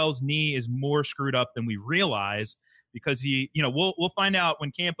Sony Michel's knee is more screwed up than we realize? Because we'll find out when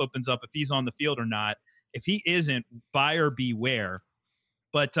camp opens up if he's on the field or not. If he isn't, buyer beware.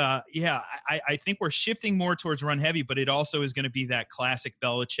 But, I think we're shifting more towards run heavy, but it also is going to be that classic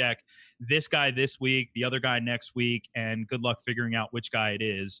Belichick, this guy this week, the other guy next week, and good luck figuring out which guy it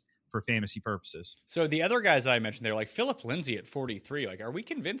is for fantasy purposes. So the other guys that I mentioned there, like Phillip Lindsay at 43, are we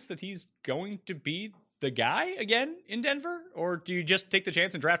convinced that he's going to be the guy again in Denver? Or do you just take the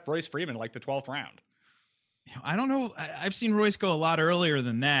chance and draft Royce Freeman like the 12th round? I don't know. I've seen Royce go a lot earlier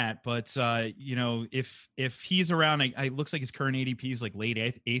than that, but if he's around, it looks like his current ADP is like late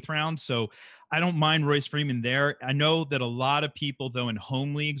eighth round. So I don't mind Royce Freeman there. I know that a lot of people though in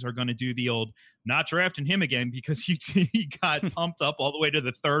home leagues are going to do the old not drafting him again because he got pumped up all the way to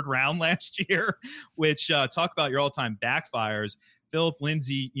the 3rd round last year, which talk about your all-time backfires. Phillip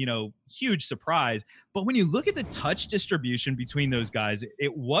Lindsay, huge surprise. But when you look at the touch distribution between those guys,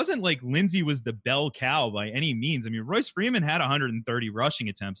 it wasn't like Lindsay was the bell cow by any means. I mean, Royce Freeman had 130 rushing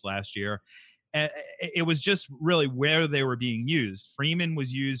attempts last year. It was just really where they were being used. Freeman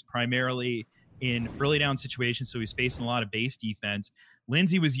was used primarily in early down situations, so he's facing a lot of base defense.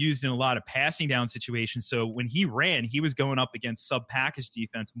 Lindsay was used in a lot of passing down situations, so when he ran, he was going up against sub-package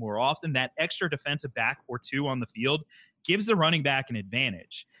defense more often. That extra defensive back or 2 on the field gives the running back an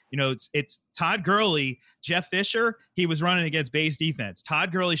advantage. It's Todd Gurley, Jeff Fisher, he was running against base defense.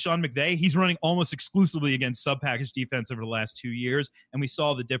 Todd Gurley, Sean McVay, he's running almost exclusively against sub-package defense over the last 2 years, and we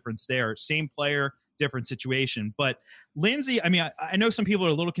saw the difference there. Same player, different situation. But Lindsey, I mean, I know some people are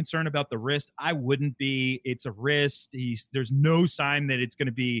a little concerned about the wrist. I wouldn't be. It's a wrist. There's no sign that it's going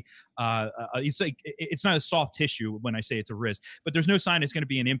to be. It's not a soft tissue when I say it's a wrist, but there's no sign it's going to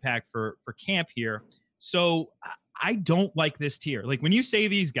be an impact for camp here. So I don't like this tier. Like when you say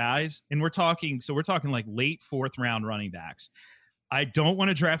these guys, and we're talking like late 4th round running backs. I don't want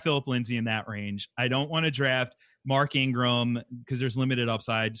to draft Phillip Lindsay in that range. I don't want to draft Mark Ingram because there's limited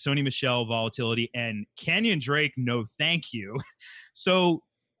upside, Sony Michel volatility, and Kenyon Drake, no thank you. So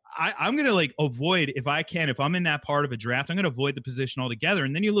I'm going to like avoid, if I can, if I'm in that part of a draft, I'm going to avoid the position altogether.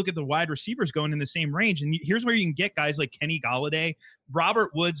 And then you look at the wide receivers going in the same range, and here's where you can get guys like Kenny Golladay,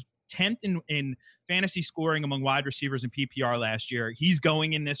 Robert Woods, 10th in fantasy scoring among wide receivers in PPR last year. He's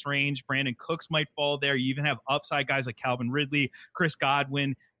going in this range. Brandon Cooks might fall there. You even have upside guys like Calvin Ridley, Chris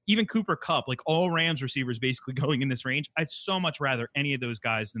Godwin, even Cooper Kupp, like all Rams receivers basically going in this range. I'd so much rather any of those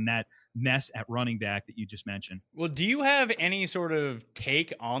guys than that mess at running back that you just mentioned. Well, do you have any sort of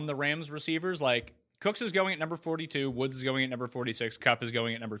take on the Rams receivers? Like, Cooks is going at number 42, Woods is going at number 46, Kupp is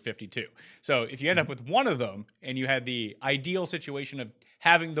going at number 52. So if you end up with one of them and you had the ideal situation of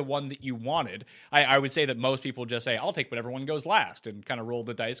having the one that you wanted, I would say that most people just say, I'll take whatever one goes last and kind of roll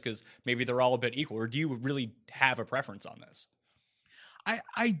the dice because maybe they're all a bit equal. Or do you really have a preference on this?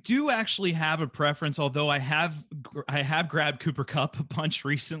 I do actually have a preference, although I have grabbed Cooper Kupp a bunch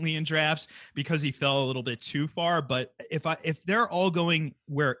recently in drafts because he fell a little bit too far. But if they're all going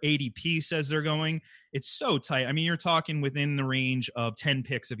where ADP says they're going, it's so tight. I mean, you're talking within the range of 10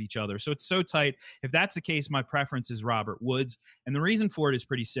 picks of each other. So it's so tight. If that's the case, my preference is Robert Woods. And the reason for it is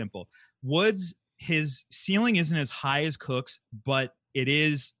pretty simple. Woods, his ceiling isn't as high as Cook's, but it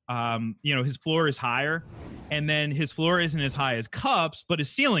is, his floor is higher, and then his floor isn't as high as Kupp's, but his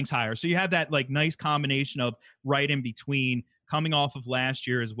ceiling's higher. So you have that like nice combination of right in between, coming off of last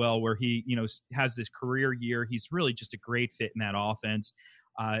year as well, where he, has this career year. He's really just a great fit in that offense.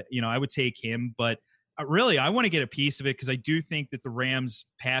 I would take him, but really I want to get a piece of it because I do think that the Rams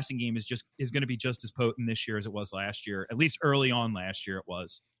passing game is going to be just as potent this year as it was last year. At least early on last year it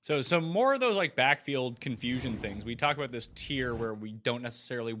was. So more of those like backfield confusion things. We talk about this tier where we don't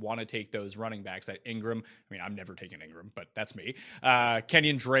necessarily want to take those running backs that Ingram. I mean, I'm never taking Ingram, but that's me.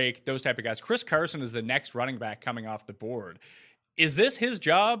 Kenyon Drake, those type of guys. Chris Carson is the next running back coming off the board. Is this his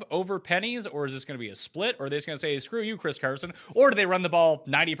job over Penny's, or is this going to be a split? Or are they just going to say, screw you, Chris Carson? Or do they run the ball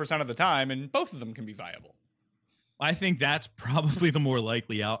 90% of the time and both of them can be viable? I think that's probably the more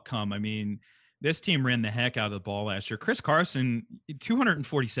likely outcome. I mean, this team ran the heck out of the ball last year. Chris Carson,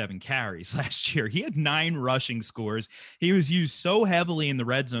 247 carries last year. He had 9 rushing scores. He was used so heavily in the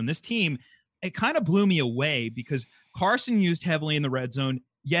red zone. This team, it kind of blew me away because Carson used heavily in the red zone,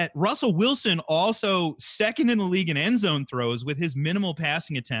 yet Russell Wilson also second in the league in end zone throws with his minimal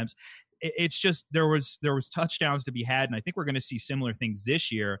passing attempts. It's just there was touchdowns to be had, and I think we're going to see similar things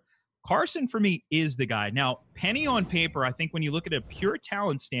this year. Carson, for me, is the guy. Now, Penny on paper, I think when you look at a pure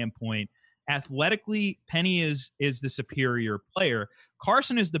talent standpoint, athletically, Penny is the superior player.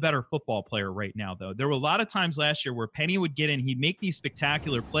 Carson is the better football player right now, though. There were a lot of times last year where Penny would get in, he'd make these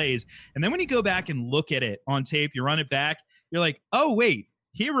spectacular plays, and then when you go back and look at it on tape, you run it back, you're like, oh, wait,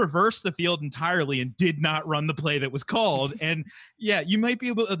 he reversed the field entirely and did not run the play that was called. And, yeah, you might be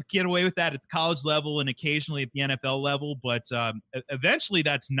able to get away with that at the college level and occasionally at the NFL level, but eventually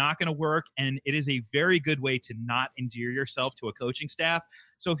that's not going to work, and it is a very good way to not endear yourself to a coaching staff.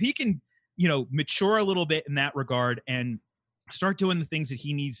 So if he can mature a little bit in that regard and start doing the things that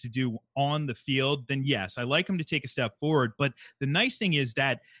he needs to do on the field, then yes, I like him to take a step forward. But the nice thing is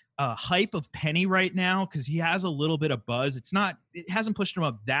that hype of Penny right now, because he has a little bit of buzz. It hasn't pushed him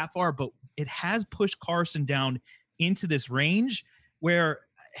up that far, but it has pushed Carson down into this range where,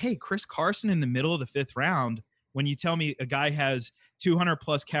 hey, Chris Carson in the middle of the 5th round, when you tell me a guy has 200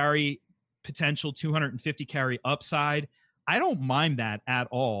 plus carry potential, 250 carry upside, I don't mind that at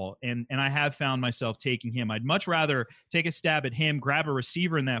all, and I have found myself taking him. I'd much rather take a stab at him, grab a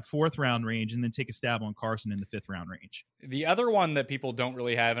receiver in that 4th round range, and then take a stab on Carson in the 5th round range. The other one that people don't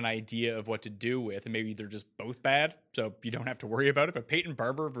really have an idea of what to do with, and maybe they're just both bad, so you don't have to worry about it, but Peyton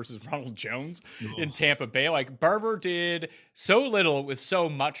Barber versus Ronald Jones in Tampa Bay. Like, Barber did so little with so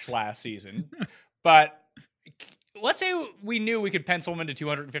much last season, but let's say we knew we could pencil him into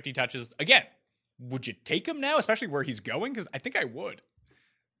 250 touches again. Would you take him now, especially where he's going? Because I think I would.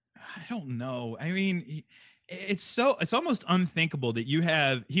 I don't know. I mean, it's almost unthinkable that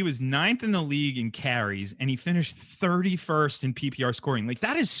he was 9th in the league in carries and he finished 31st in PPR scoring. Like,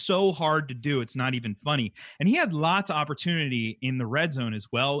 that is so hard to do. It's not even funny. And he had lots of opportunity in the red zone as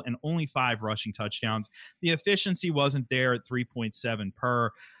well, and only 5 rushing touchdowns. The efficiency wasn't there at 3.7 per.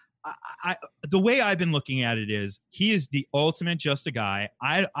 the way I've been looking at it is he is the ultimate just a guy.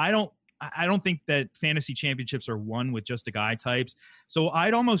 I don't think that fantasy championships are won with just a guy types. So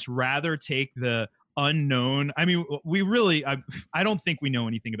I'd almost rather take the unknown. I mean, I don't think we know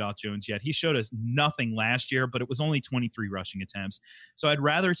anything about Jones yet. He showed us nothing last year, but it was only 23 rushing attempts. So I'd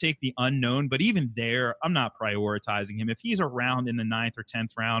rather take the unknown, but even there, I'm not prioritizing him. If he's around in the 9th or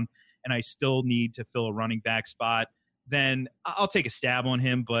 10th round and I still need to fill a running back spot, then I'll take a stab on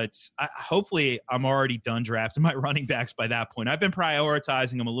him. But hopefully I'm already done drafting my running backs by that point. I've been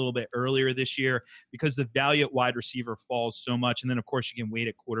prioritizing them a little bit earlier this year because the value at wide receiver falls so much. And then, of course, you can wait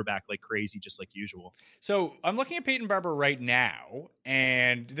at quarterback like crazy, just like usual. So I'm looking at Peyton Barber right now,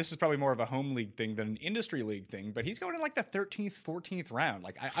 and this is probably more of a home league thing than an industry league thing, but he's going in like the 13th, 14th round.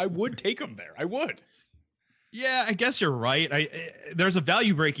 Like I would take him there. I would. Yeah, I guess you're right. There's a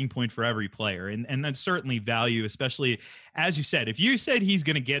value breaking point for every player, and that's certainly value, especially as you said. If you said he's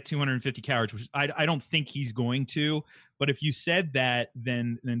going to get 250 carries, which I don't think he's going to, but if you said that,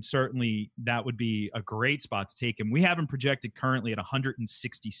 then certainly that would be a great spot to take him. We have him projected currently at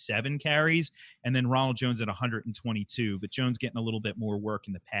 167 carries, and then Ronald Jones at 122, but Jones getting a little bit more work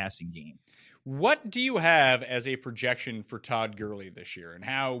in the passing game. What do you have as a projection for Todd Gurley this year, and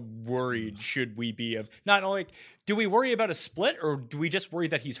how worried should we be of not only do we worry about a split, or do we just worry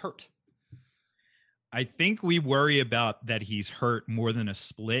that he's hurt? I think we worry about that he's hurt more than a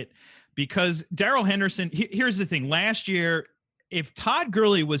split, because Darrell Henderson, here's the thing. Last year, if Todd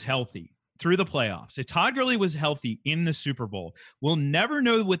Gurley was healthy through the playoffs, if Todd Gurley was healthy in the Super Bowl, we'll never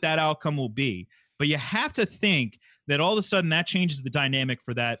know what that outcome will be. But you have to think that all of a sudden that changes the dynamic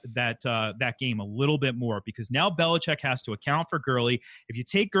for that game a little bit more, because now Belichick has to account for Gurley. If you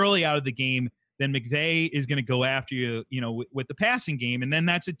take Gurley out of the game, then McVay is going to go after you, with the passing game, and then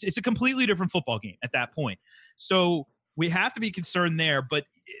it's a completely different football game at that point. So we have to be concerned there. But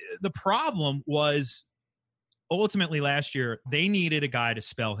the problem was ultimately last year they needed a guy to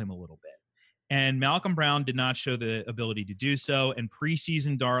spell him a little bit. And Malcolm Brown did not show the ability to do so. And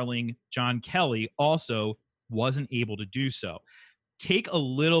preseason darling John Kelly also wasn't able to do so. Take a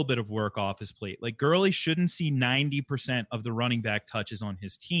little bit of work off his plate. Like, Gurley shouldn't see 90% of the running back touches on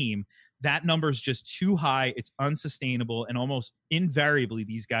his team. That number is just too high. It's unsustainable. And almost invariably,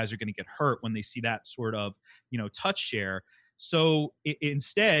 these guys are going to get hurt when they see that sort of, touch share. So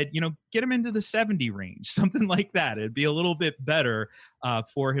instead, get him into the 70 range, something like that. It'd be a little bit better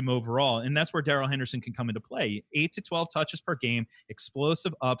for him overall. And that's where Darrell Henderson can come into play. 8 to 12 touches per game,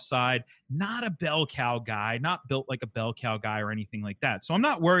 explosive upside, not a bell cow guy, not built like a bell cow guy or anything like that. So I'm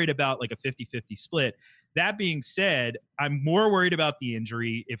not worried about like a 50-50 split. That being said, I'm more worried about the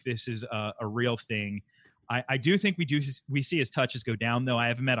injury if this is a real thing. I do think we see his touches go down, though. I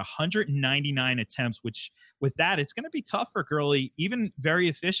have him at 199 attempts, which with that, it's going to be tough for Gurley, even very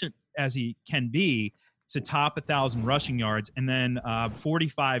efficient as he can be, to top 1,000 rushing yards. And then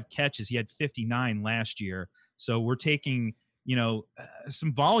 45 catches. He had 59 last year. So we're taking,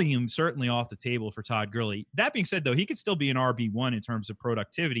 some volume certainly off the table for Todd Gurley. That being said, though, he could still be an RB1 in terms of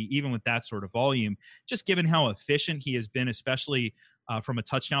productivity, even with that sort of volume, just given how efficient he has been, especially from a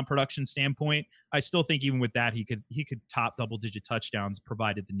touchdown production standpoint. I still think even with that, he could top double-digit touchdowns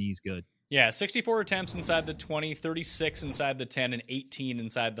provided the knee's good. Yeah, 64 attempts inside the 20, 36 inside the 10, and 18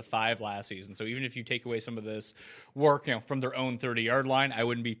 inside the 5 last season. So even if you take away some of this work, from their own 30-yard line, I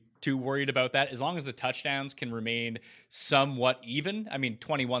wouldn't be too worried about that. As long as the touchdowns can remain somewhat even. I mean,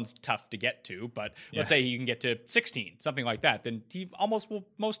 21's tough to get to, but let's say you can get to 16, something like that, then he will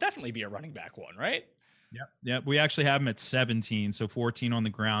most definitely be a running back one, right? Yep. We actually have him at 17, so 14 on the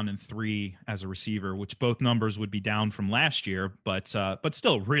ground and 3 as a receiver, which both numbers would be down from last year, but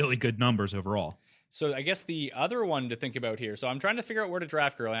still really good numbers overall. So I guess the other one to think about here, so I'm trying to figure out where to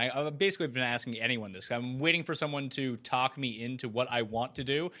draft Gurley. I've basically been asking anyone this. I'm waiting for someone to talk me into what I want to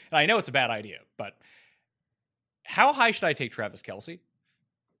do. And I know it's a bad idea, but how high should I take Travis Kelce?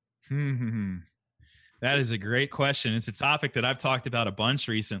 That is a great question. It's a topic that I've talked about a bunch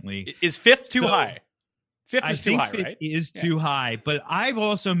recently. Is 5th too high? 5th is too high, right? It is too high, but I've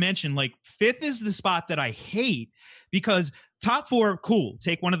also mentioned 5th is the spot that I hate, because top 4, cool.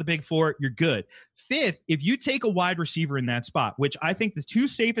 Take one of the big 4, you're good. 5th, if you take a wide receiver in that spot, which I think the 2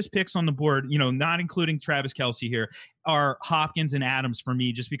 safest picks on the board, not including Travis Kelce here, are Hopkins and Adams for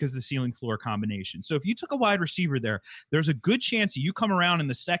me, just because of the ceiling floor combination. So if you took a wide receiver there, there's a good chance that you come around in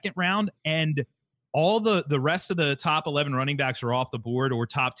the 2nd round and all the rest of the top 11 running backs are off the board, or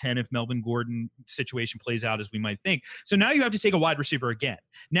top 10 if Melvin Gordon situation plays out as we might think. So now you have to take a wide receiver again.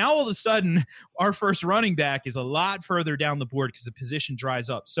 Now all of a sudden our first running back is a lot further down the board because the position dries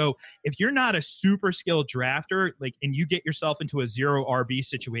up. So if you're not a super skilled drafter, like, and you get yourself into a 0 RB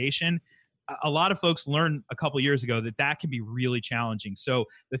situation, a lot of folks learned a couple years ago that can be really challenging. So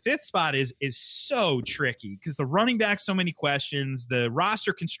the fifth spot is so tricky because the running back, so many questions, the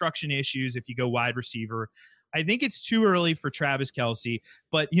roster construction issues. If you go wide receiver, I think it's too early for Travis Kelce.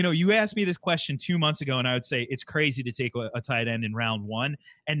 But, you asked me this question 2 months ago, and I would say it's crazy to take a tight end in round 1.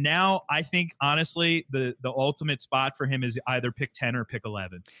 And now I think, honestly, the ultimate spot for him is either pick 10 or pick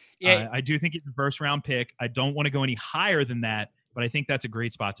 11. Yeah. I do think it's a first-round pick. I don't want to go any higher than that, but I think that's a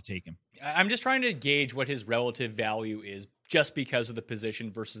great spot to take him. I'm just trying to gauge what his relative value is just because of the position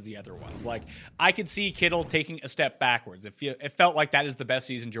versus the other ones. Like, I could see Kittle taking a step backwards. It felt like that is the best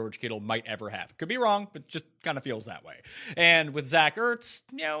season George Kittle might ever have. Could be wrong, but just kind of feels that way. And with Zach Ertz,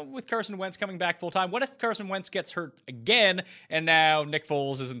 with Carson Wentz coming back full-time, what if Carson Wentz gets hurt again and now Nick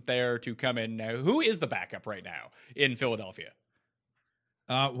Foles isn't there to come in? Now, who is the backup right now in Philadelphia?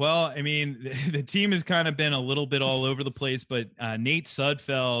 Well, I mean, the team has kind of been a little bit all over the place, but Nate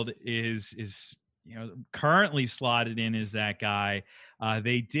Sudfeld is currently slotted in as that guy.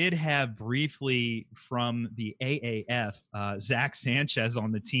 They did have briefly from the AAF Zach Sanchez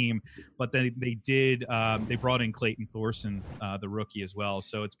on the team, but they brought in Clayton Thorson, the rookie, as well.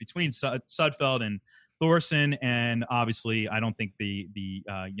 So it's between Sudfeld and Thorson, and obviously I don't think the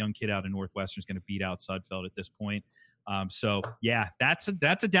young kid out of Northwestern is going to beat out Sudfeld at this point. So yeah, that's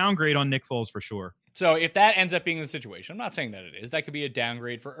a downgrade on Nick Foles for sure. So if that ends up being the situation, I'm not saying that it is, that could be a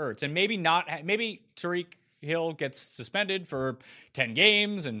downgrade for Ertz, and maybe Tyreek Hill gets suspended for 10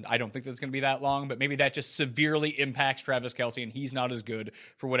 games, and I don't think that's going to be that long, but maybe that just severely impacts Travis Kelce, and he's not as good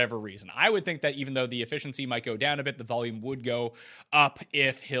for whatever reason. I would think that even though the efficiency might go down a bit, the volume would go up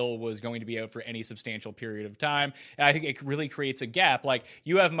if Hill was going to be out for any substantial period of time. And I think it really creates a gap. Like,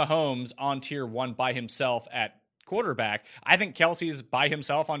 you have Mahomes on tier 1 by himself at quarterback. I think Kelce's by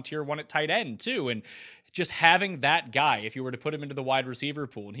himself on tier 1 at tight end too. And just having that guy, if you were to put him into the wide receiver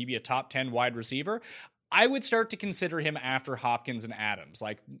pool and he'd be a top 10 wide receiver, I would start to consider him after Hopkins and Adams.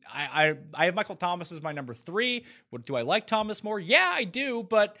 Like, I have Michael Thomas as my number 3. Do I like Thomas more? Yeah, I do.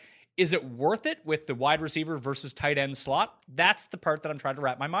 But is it worth it with the wide receiver versus tight end slot? That's the part that I'm trying to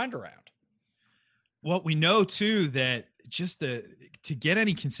wrap my mind around. Well, we know too that just to get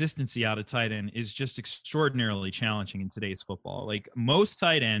any consistency out of tight end is just extraordinarily challenging in today's football. Like, most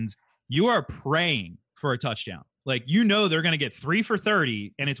tight ends, you are praying for a touchdown. Like, they're going to get 3 for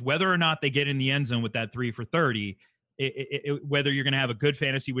 30, and it's whether or not they get in the end zone with that 3 for 30, whether you're going to have a good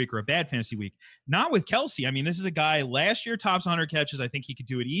fantasy week or a bad fantasy week. Not with Kelce. I mean, this is a guy last year, tops 100 catches. I think he could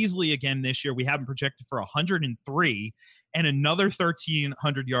do it easily again this year. We have him projected for 103 and another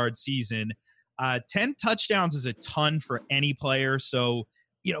 1,300-yard season. 10 touchdowns is a ton for any player. So,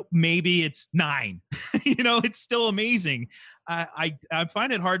 maybe it's 9. It's still amazing. I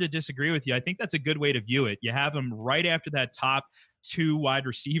find it hard to disagree with you. I think that's a good way to view it. You have him right after that top 2 wide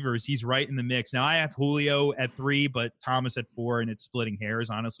receivers. He's right in the mix. Now, I have Julio at 3, but Thomas at 4, and it's splitting hairs,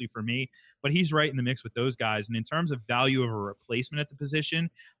 honestly, for me. But he's right in the mix with those guys. And in terms of value of a replacement at the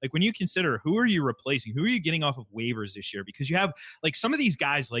position, like, when you consider who are you replacing, who are you getting off of waivers this year? Because you have, like, some of these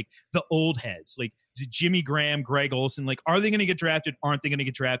guys, like the old heads, like Jimmy Graham, Greg Olsen, like, are they going to get drafted? Aren't they going to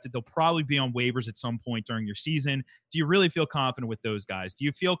get drafted? They'll probably be on waivers at some point during your season. Do you really feel confident with those guys? Do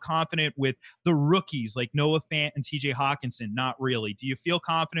you feel confident with the rookies like Noah Fant and TJ Hawkinson? Not really. Do you feel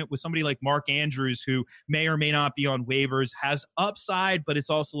confident with somebody like Mark Andrews, who may or may not be on waivers, has upside, but it's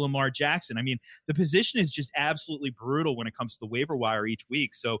also Lamar Jackson? I mean, the position is just absolutely brutal when it comes to the waiver wire each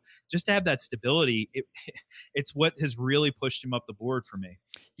week. So just to have that stability, it's what has really pushed him up the board for me.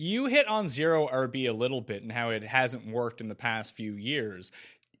 You hit on 0 RB a little bit and how it hasn't worked in the past few years.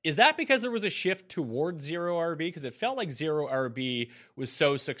 Is that because there was a shift towards 0 RB? Because it felt like 0 RB was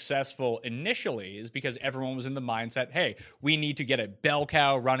so successful initially, is because everyone was in the mindset, hey, we need to get a bell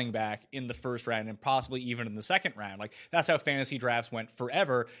cow running back in the first round and possibly even in the second round. Like, that's how fantasy drafts went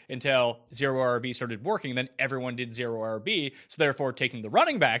forever until 0 RB started working. Then everyone did 0 RB. So therefore, taking the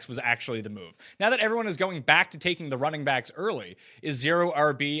running backs was actually the move. Now that everyone is going back to taking the running backs early, is 0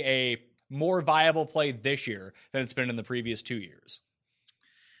 RB a more viable play this year than it's been in the previous 2 years?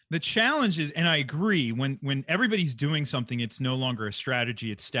 The challenge is, and I agree, when everybody's doing something, it's no longer a strategy,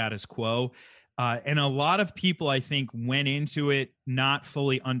 it's status quo. And a lot of people, I think, went into it not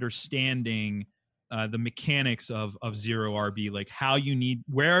fully understanding the mechanics of 0 RB, like how you need,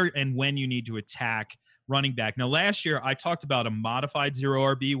 where and when you need to attack running back. Now, last year I talked about a modified 0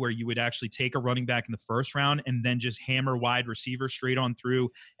 RB where you would actually take a running back in the first round and then just hammer wide receiver straight on through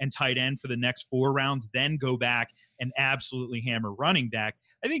and tight end for the next 4 rounds, then go back and absolutely hammer running back.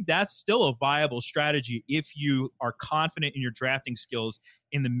 I think that's still a viable strategy if you are confident in your drafting skills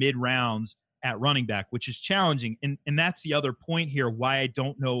in the mid rounds at running back, which is challenging. And that's the other point here, why I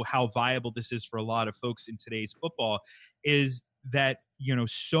don't know how viable this is for a lot of folks in today's football, is that,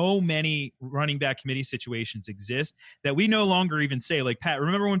 so many running back committee situations exist that we no longer even say, like, Pat,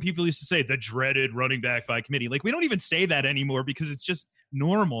 remember when people used to say the dreaded running back by committee? Like, we don't even say that anymore because it's just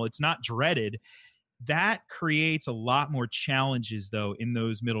normal. It's not dreaded. That creates a lot more challenges, though, in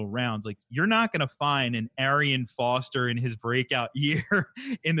those middle rounds. Like, you're not going to find an Arian Foster in his breakout year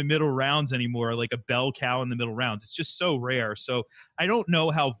in the middle rounds anymore, like a bell cow in the middle rounds. It's just so rare. So I don't know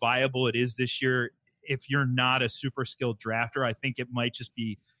how viable it is this year. If you're not a super skilled drafter, I think it might just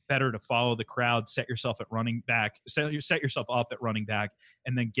be better to follow the crowd, set yourself up at running back,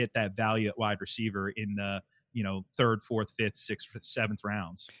 and then get that value at wide receiver in the 3rd, 4th, 5th, 6th, 7th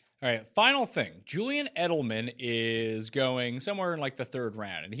rounds. All right, final thing. Julian Edelman is going somewhere in like the 3rd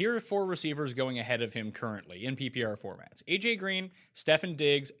round. And here are 4 receivers going ahead of him currently in PPR formats. AJ Green, Stefon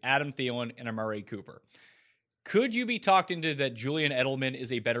Diggs, Adam Thielen, and Amari Cooper. Could you be talked into that Julian Edelman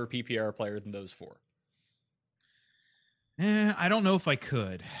is a better PPR player than those 4? I don't know if I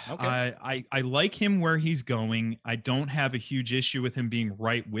could. Okay. I like him where he's going. I don't have a huge issue with him being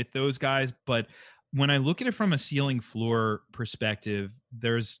right with those guys. But when I look at it from a ceiling floor perspective,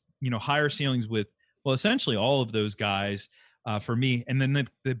 there's, higher ceilings with, well, essentially all of those guys for me. And then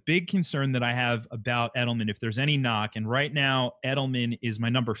the big concern that I have about Edelman, if there's any knock, and right now Edelman is my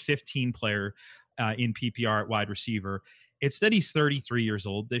number 15 player in PPR at wide receiver. It's that he's 33 years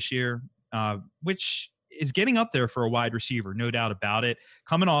old this year, which is getting up there for a wide receiver, no doubt about it,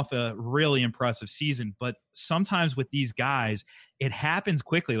 coming off a really impressive season. But sometimes with these guys, it happens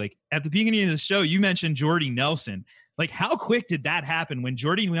quickly. Like at the beginning of the show, you mentioned Jordy Nelson. Like, how quick did that happen when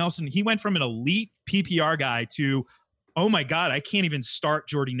Jordy Nelson, he went from an elite PPR guy to, oh my God, I can't even start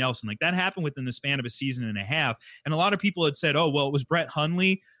Jordy Nelson. Like, that happened within the span of a season and a half. And a lot of people had said, oh, well, it was Brett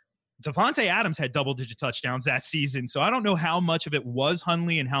Hundley. Devontae Adams had double-digit touchdowns that season. So I don't know how much of it was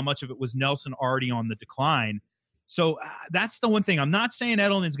Hundley and how much of it was Nelson already on the decline. So that's the one thing. I'm not saying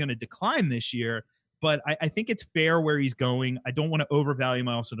Edelman's going to decline this year, but I think it's fair where he's going. I don't want to overvalue him.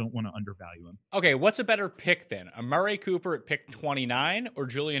 I also don't want to undervalue him. Okay, what's a better pick then? Amari Cooper at pick 29 or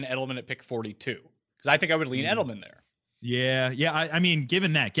Julian Edelman at pick 42? Because I think I would lean Edelman there. Yeah. I mean,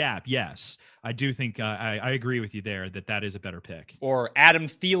 given that gap, yes. I do think I agree with you there that is a better pick. Or Adam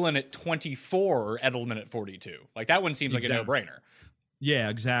Thielen at 24 or Edelman at 42. Like, that one seems like a no-brainer. Yeah,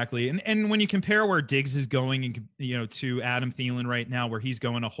 exactly. And when you compare where Diggs is going and to Adam Thielen right now, where he's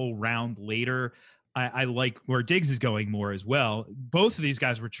going a whole round later, I like where Diggs is going more as well. Both of these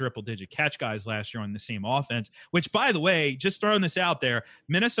guys were triple-digit catch guys last year on the same offense, which, by the way, just throwing this out there,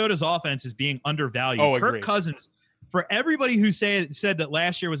 Minnesota's offense is being undervalued. Kirk Cousins, for everybody who said that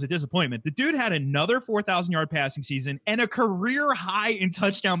last year was a disappointment, the dude had another 4,000-yard passing season and a career high in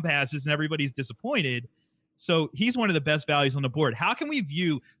touchdown passes, and everybody's disappointed. So he's one of the best values on the board. How can we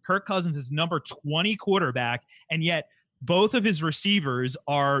view Kirk Cousins as number 20 quarterback, and yet both of his receivers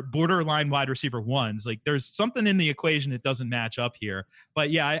are borderline wide receiver ones? Like, there's something in the equation that doesn't match up here. But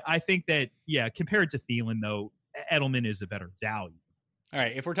yeah, I think that, compared to Thielen, though, Edelman is the better value. All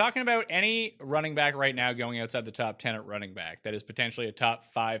right, if we're talking about any running back right now going outside the top 10 at running back that is potentially a top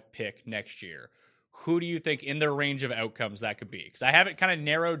 5 pick next year, who do you think in their range of outcomes that could be? Because I have it kind of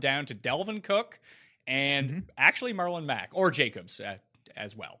narrowed down to Delvin Cook and actually Marlon Mack or Jacobs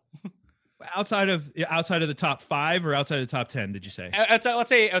as well. Outside of the top 5 or outside of the top 10, did you say? Let's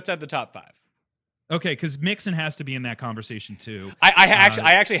say outside the top 5. Okay, because Mixon has to be in that conversation too. I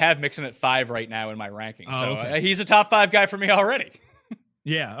actually have Mixon at 5 right now in my rankings, so he's a top 5 guy for me already.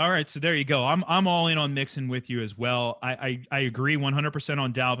 Yeah. All right. So there you go. I'm all in on Mixon with you as well. I agree 100%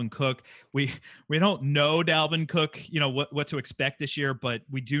 on Dalvin Cook. We don't know Dalvin Cook, what to expect this year, but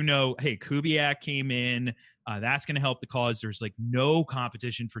we do know, hey, Kubiak came in. That's going to help the cause. There's like no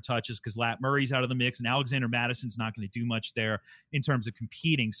competition for touches because Lat Murray's out of the mix and Alexander Madison's not going to do much there in terms of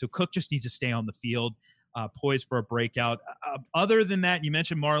competing. So Cook just needs to stay on the field, poised for a breakout. Other than that, you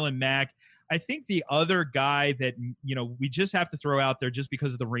mentioned Marlon Mack. I think the other guy that, we just have to throw out there just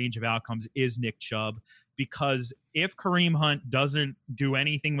because of the range of outcomes is Nick Chubb, because if Kareem Hunt doesn't do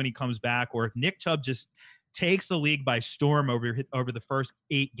anything when he comes back, or if Nick Chubb just takes the league by storm over the first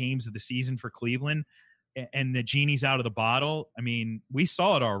 8 games of the season for Cleveland and the genie's out of the bottle, I mean, we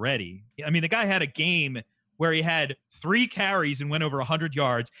saw it already. I mean, the guy had a game where he had 3 carries and went over 100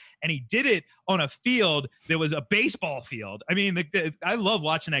 yards, and he did it on a field that was a baseball field. I mean, I love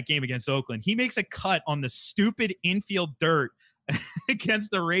watching that game against Oakland. He makes a cut on the stupid infield dirt against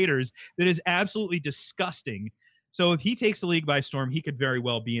the Raiders that is absolutely disgusting. So if he takes the league by storm, he could very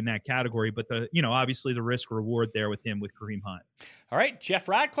well be in that category. But obviously the risk reward there with him with Kareem Hunt. All right, Jeff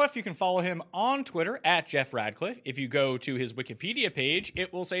Radcliffe. You can follow him on Twitter at Jeff Radcliffe. If you go to his Wikipedia page,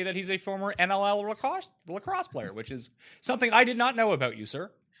 it will say that he's a former NLL lacrosse player, which is something I did not know about you, sir.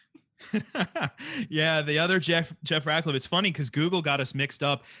 Yeah, the other Jeff Radcliffe. It's funny because Google got us mixed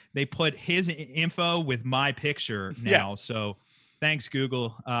up. They put his info with my picture now. Yeah. So thanks,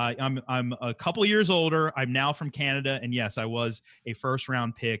 Google. I'm a couple years older. I'm now from Canada, and yes, I was a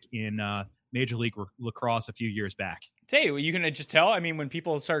first-round pick in Major League Lacrosse a few years back. Hey, you can just tell. I mean, when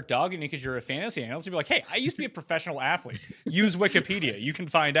people start dogging you because you're a fantasy analyst, you'll be like, "Hey, I used to be a professional athlete. Use Wikipedia. You can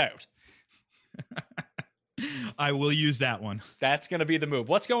find out." I will use that one. That's going to be the move.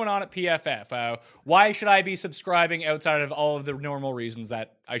 What's going on at PFF? Why should I be subscribing outside of all of the normal reasons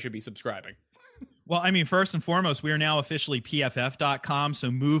that I should be subscribing? Well, I mean, first and foremost, we are now officially PFF.com,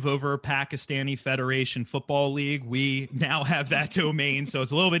 so move over Pakistani Federation Football League. We now have that domain, so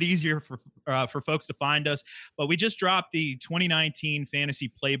it's a little bit easier for folks to find us. But we just dropped the 2019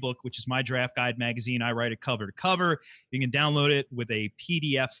 Fantasy Playbook, which is my draft guide magazine. I write it cover to cover. You can download it with a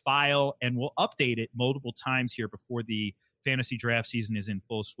PDF file, and we'll update it multiple times here before the fantasy draft season is in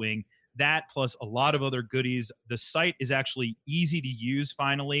full swing. That plus a lot of other goodies. The site is actually easy to use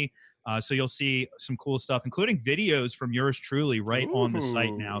finally. So you'll see some cool stuff, including videos from yours truly right on the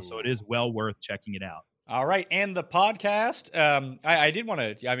site now. So it is well worth checking it out. All right. And the podcast, I did want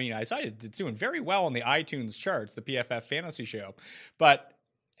to, I saw it's doing very well on the iTunes charts, the PFF Fantasy Show. But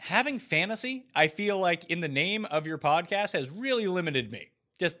having fantasy, I feel like in the name of your podcast has really limited me.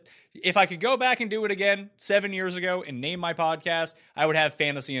 Just if I could go back and do it again 7 years ago and name my podcast, I would have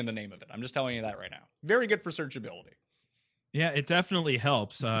fantasy in the name of it. I'm just telling you that right now. Very good for searchability. Yeah, it definitely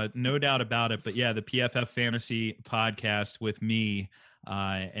helps. No doubt about it. But yeah, the PFF Fantasy Podcast with me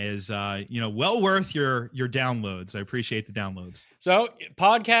is well worth your downloads. I appreciate the downloads. So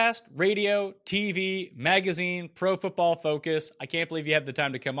podcast, radio, TV, magazine, Pro Football Focus. I can't believe you had the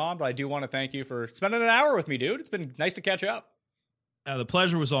time to come on, but I do want to thank you for spending an hour with me, dude. It's been nice to catch up. The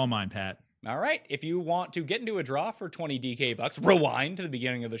pleasure was all mine, Pat. All right. If you want to get into a draw for 20 DK bucks, rewind to the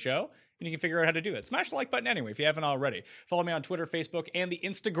beginning of the show. And you can figure out how to do it. Smash the like button anyway if you haven't already. Follow me on Twitter, Facebook, and the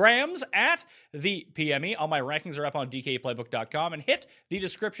Instagrams at the PME. All my rankings are up on DKPlaybook.com, and hit the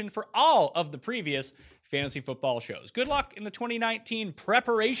description for all of the previous fantasy football shows. Good luck in the 2019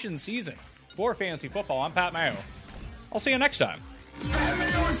 preparation season for fantasy football. I'm Pat Mayo. I'll see you next time. Pat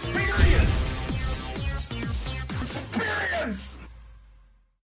Mayo Experience! Experience!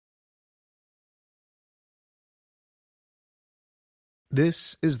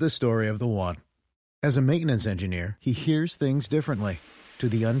 This is the story of the one. As a maintenance engineer, he hears things differently. To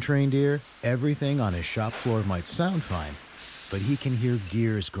the untrained ear, everything on his shop floor might sound fine, but he can hear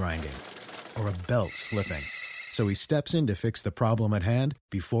gears grinding or a belt slipping. So he steps in to fix the problem at hand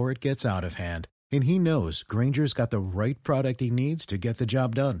before it gets out of hand. And he knows Grainger's got the right product he needs to get the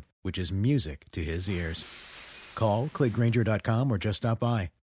job done, which is music to his ears. Call, click Grainger.com, or just stop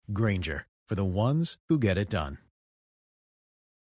by. Grainger, for the ones who get it done.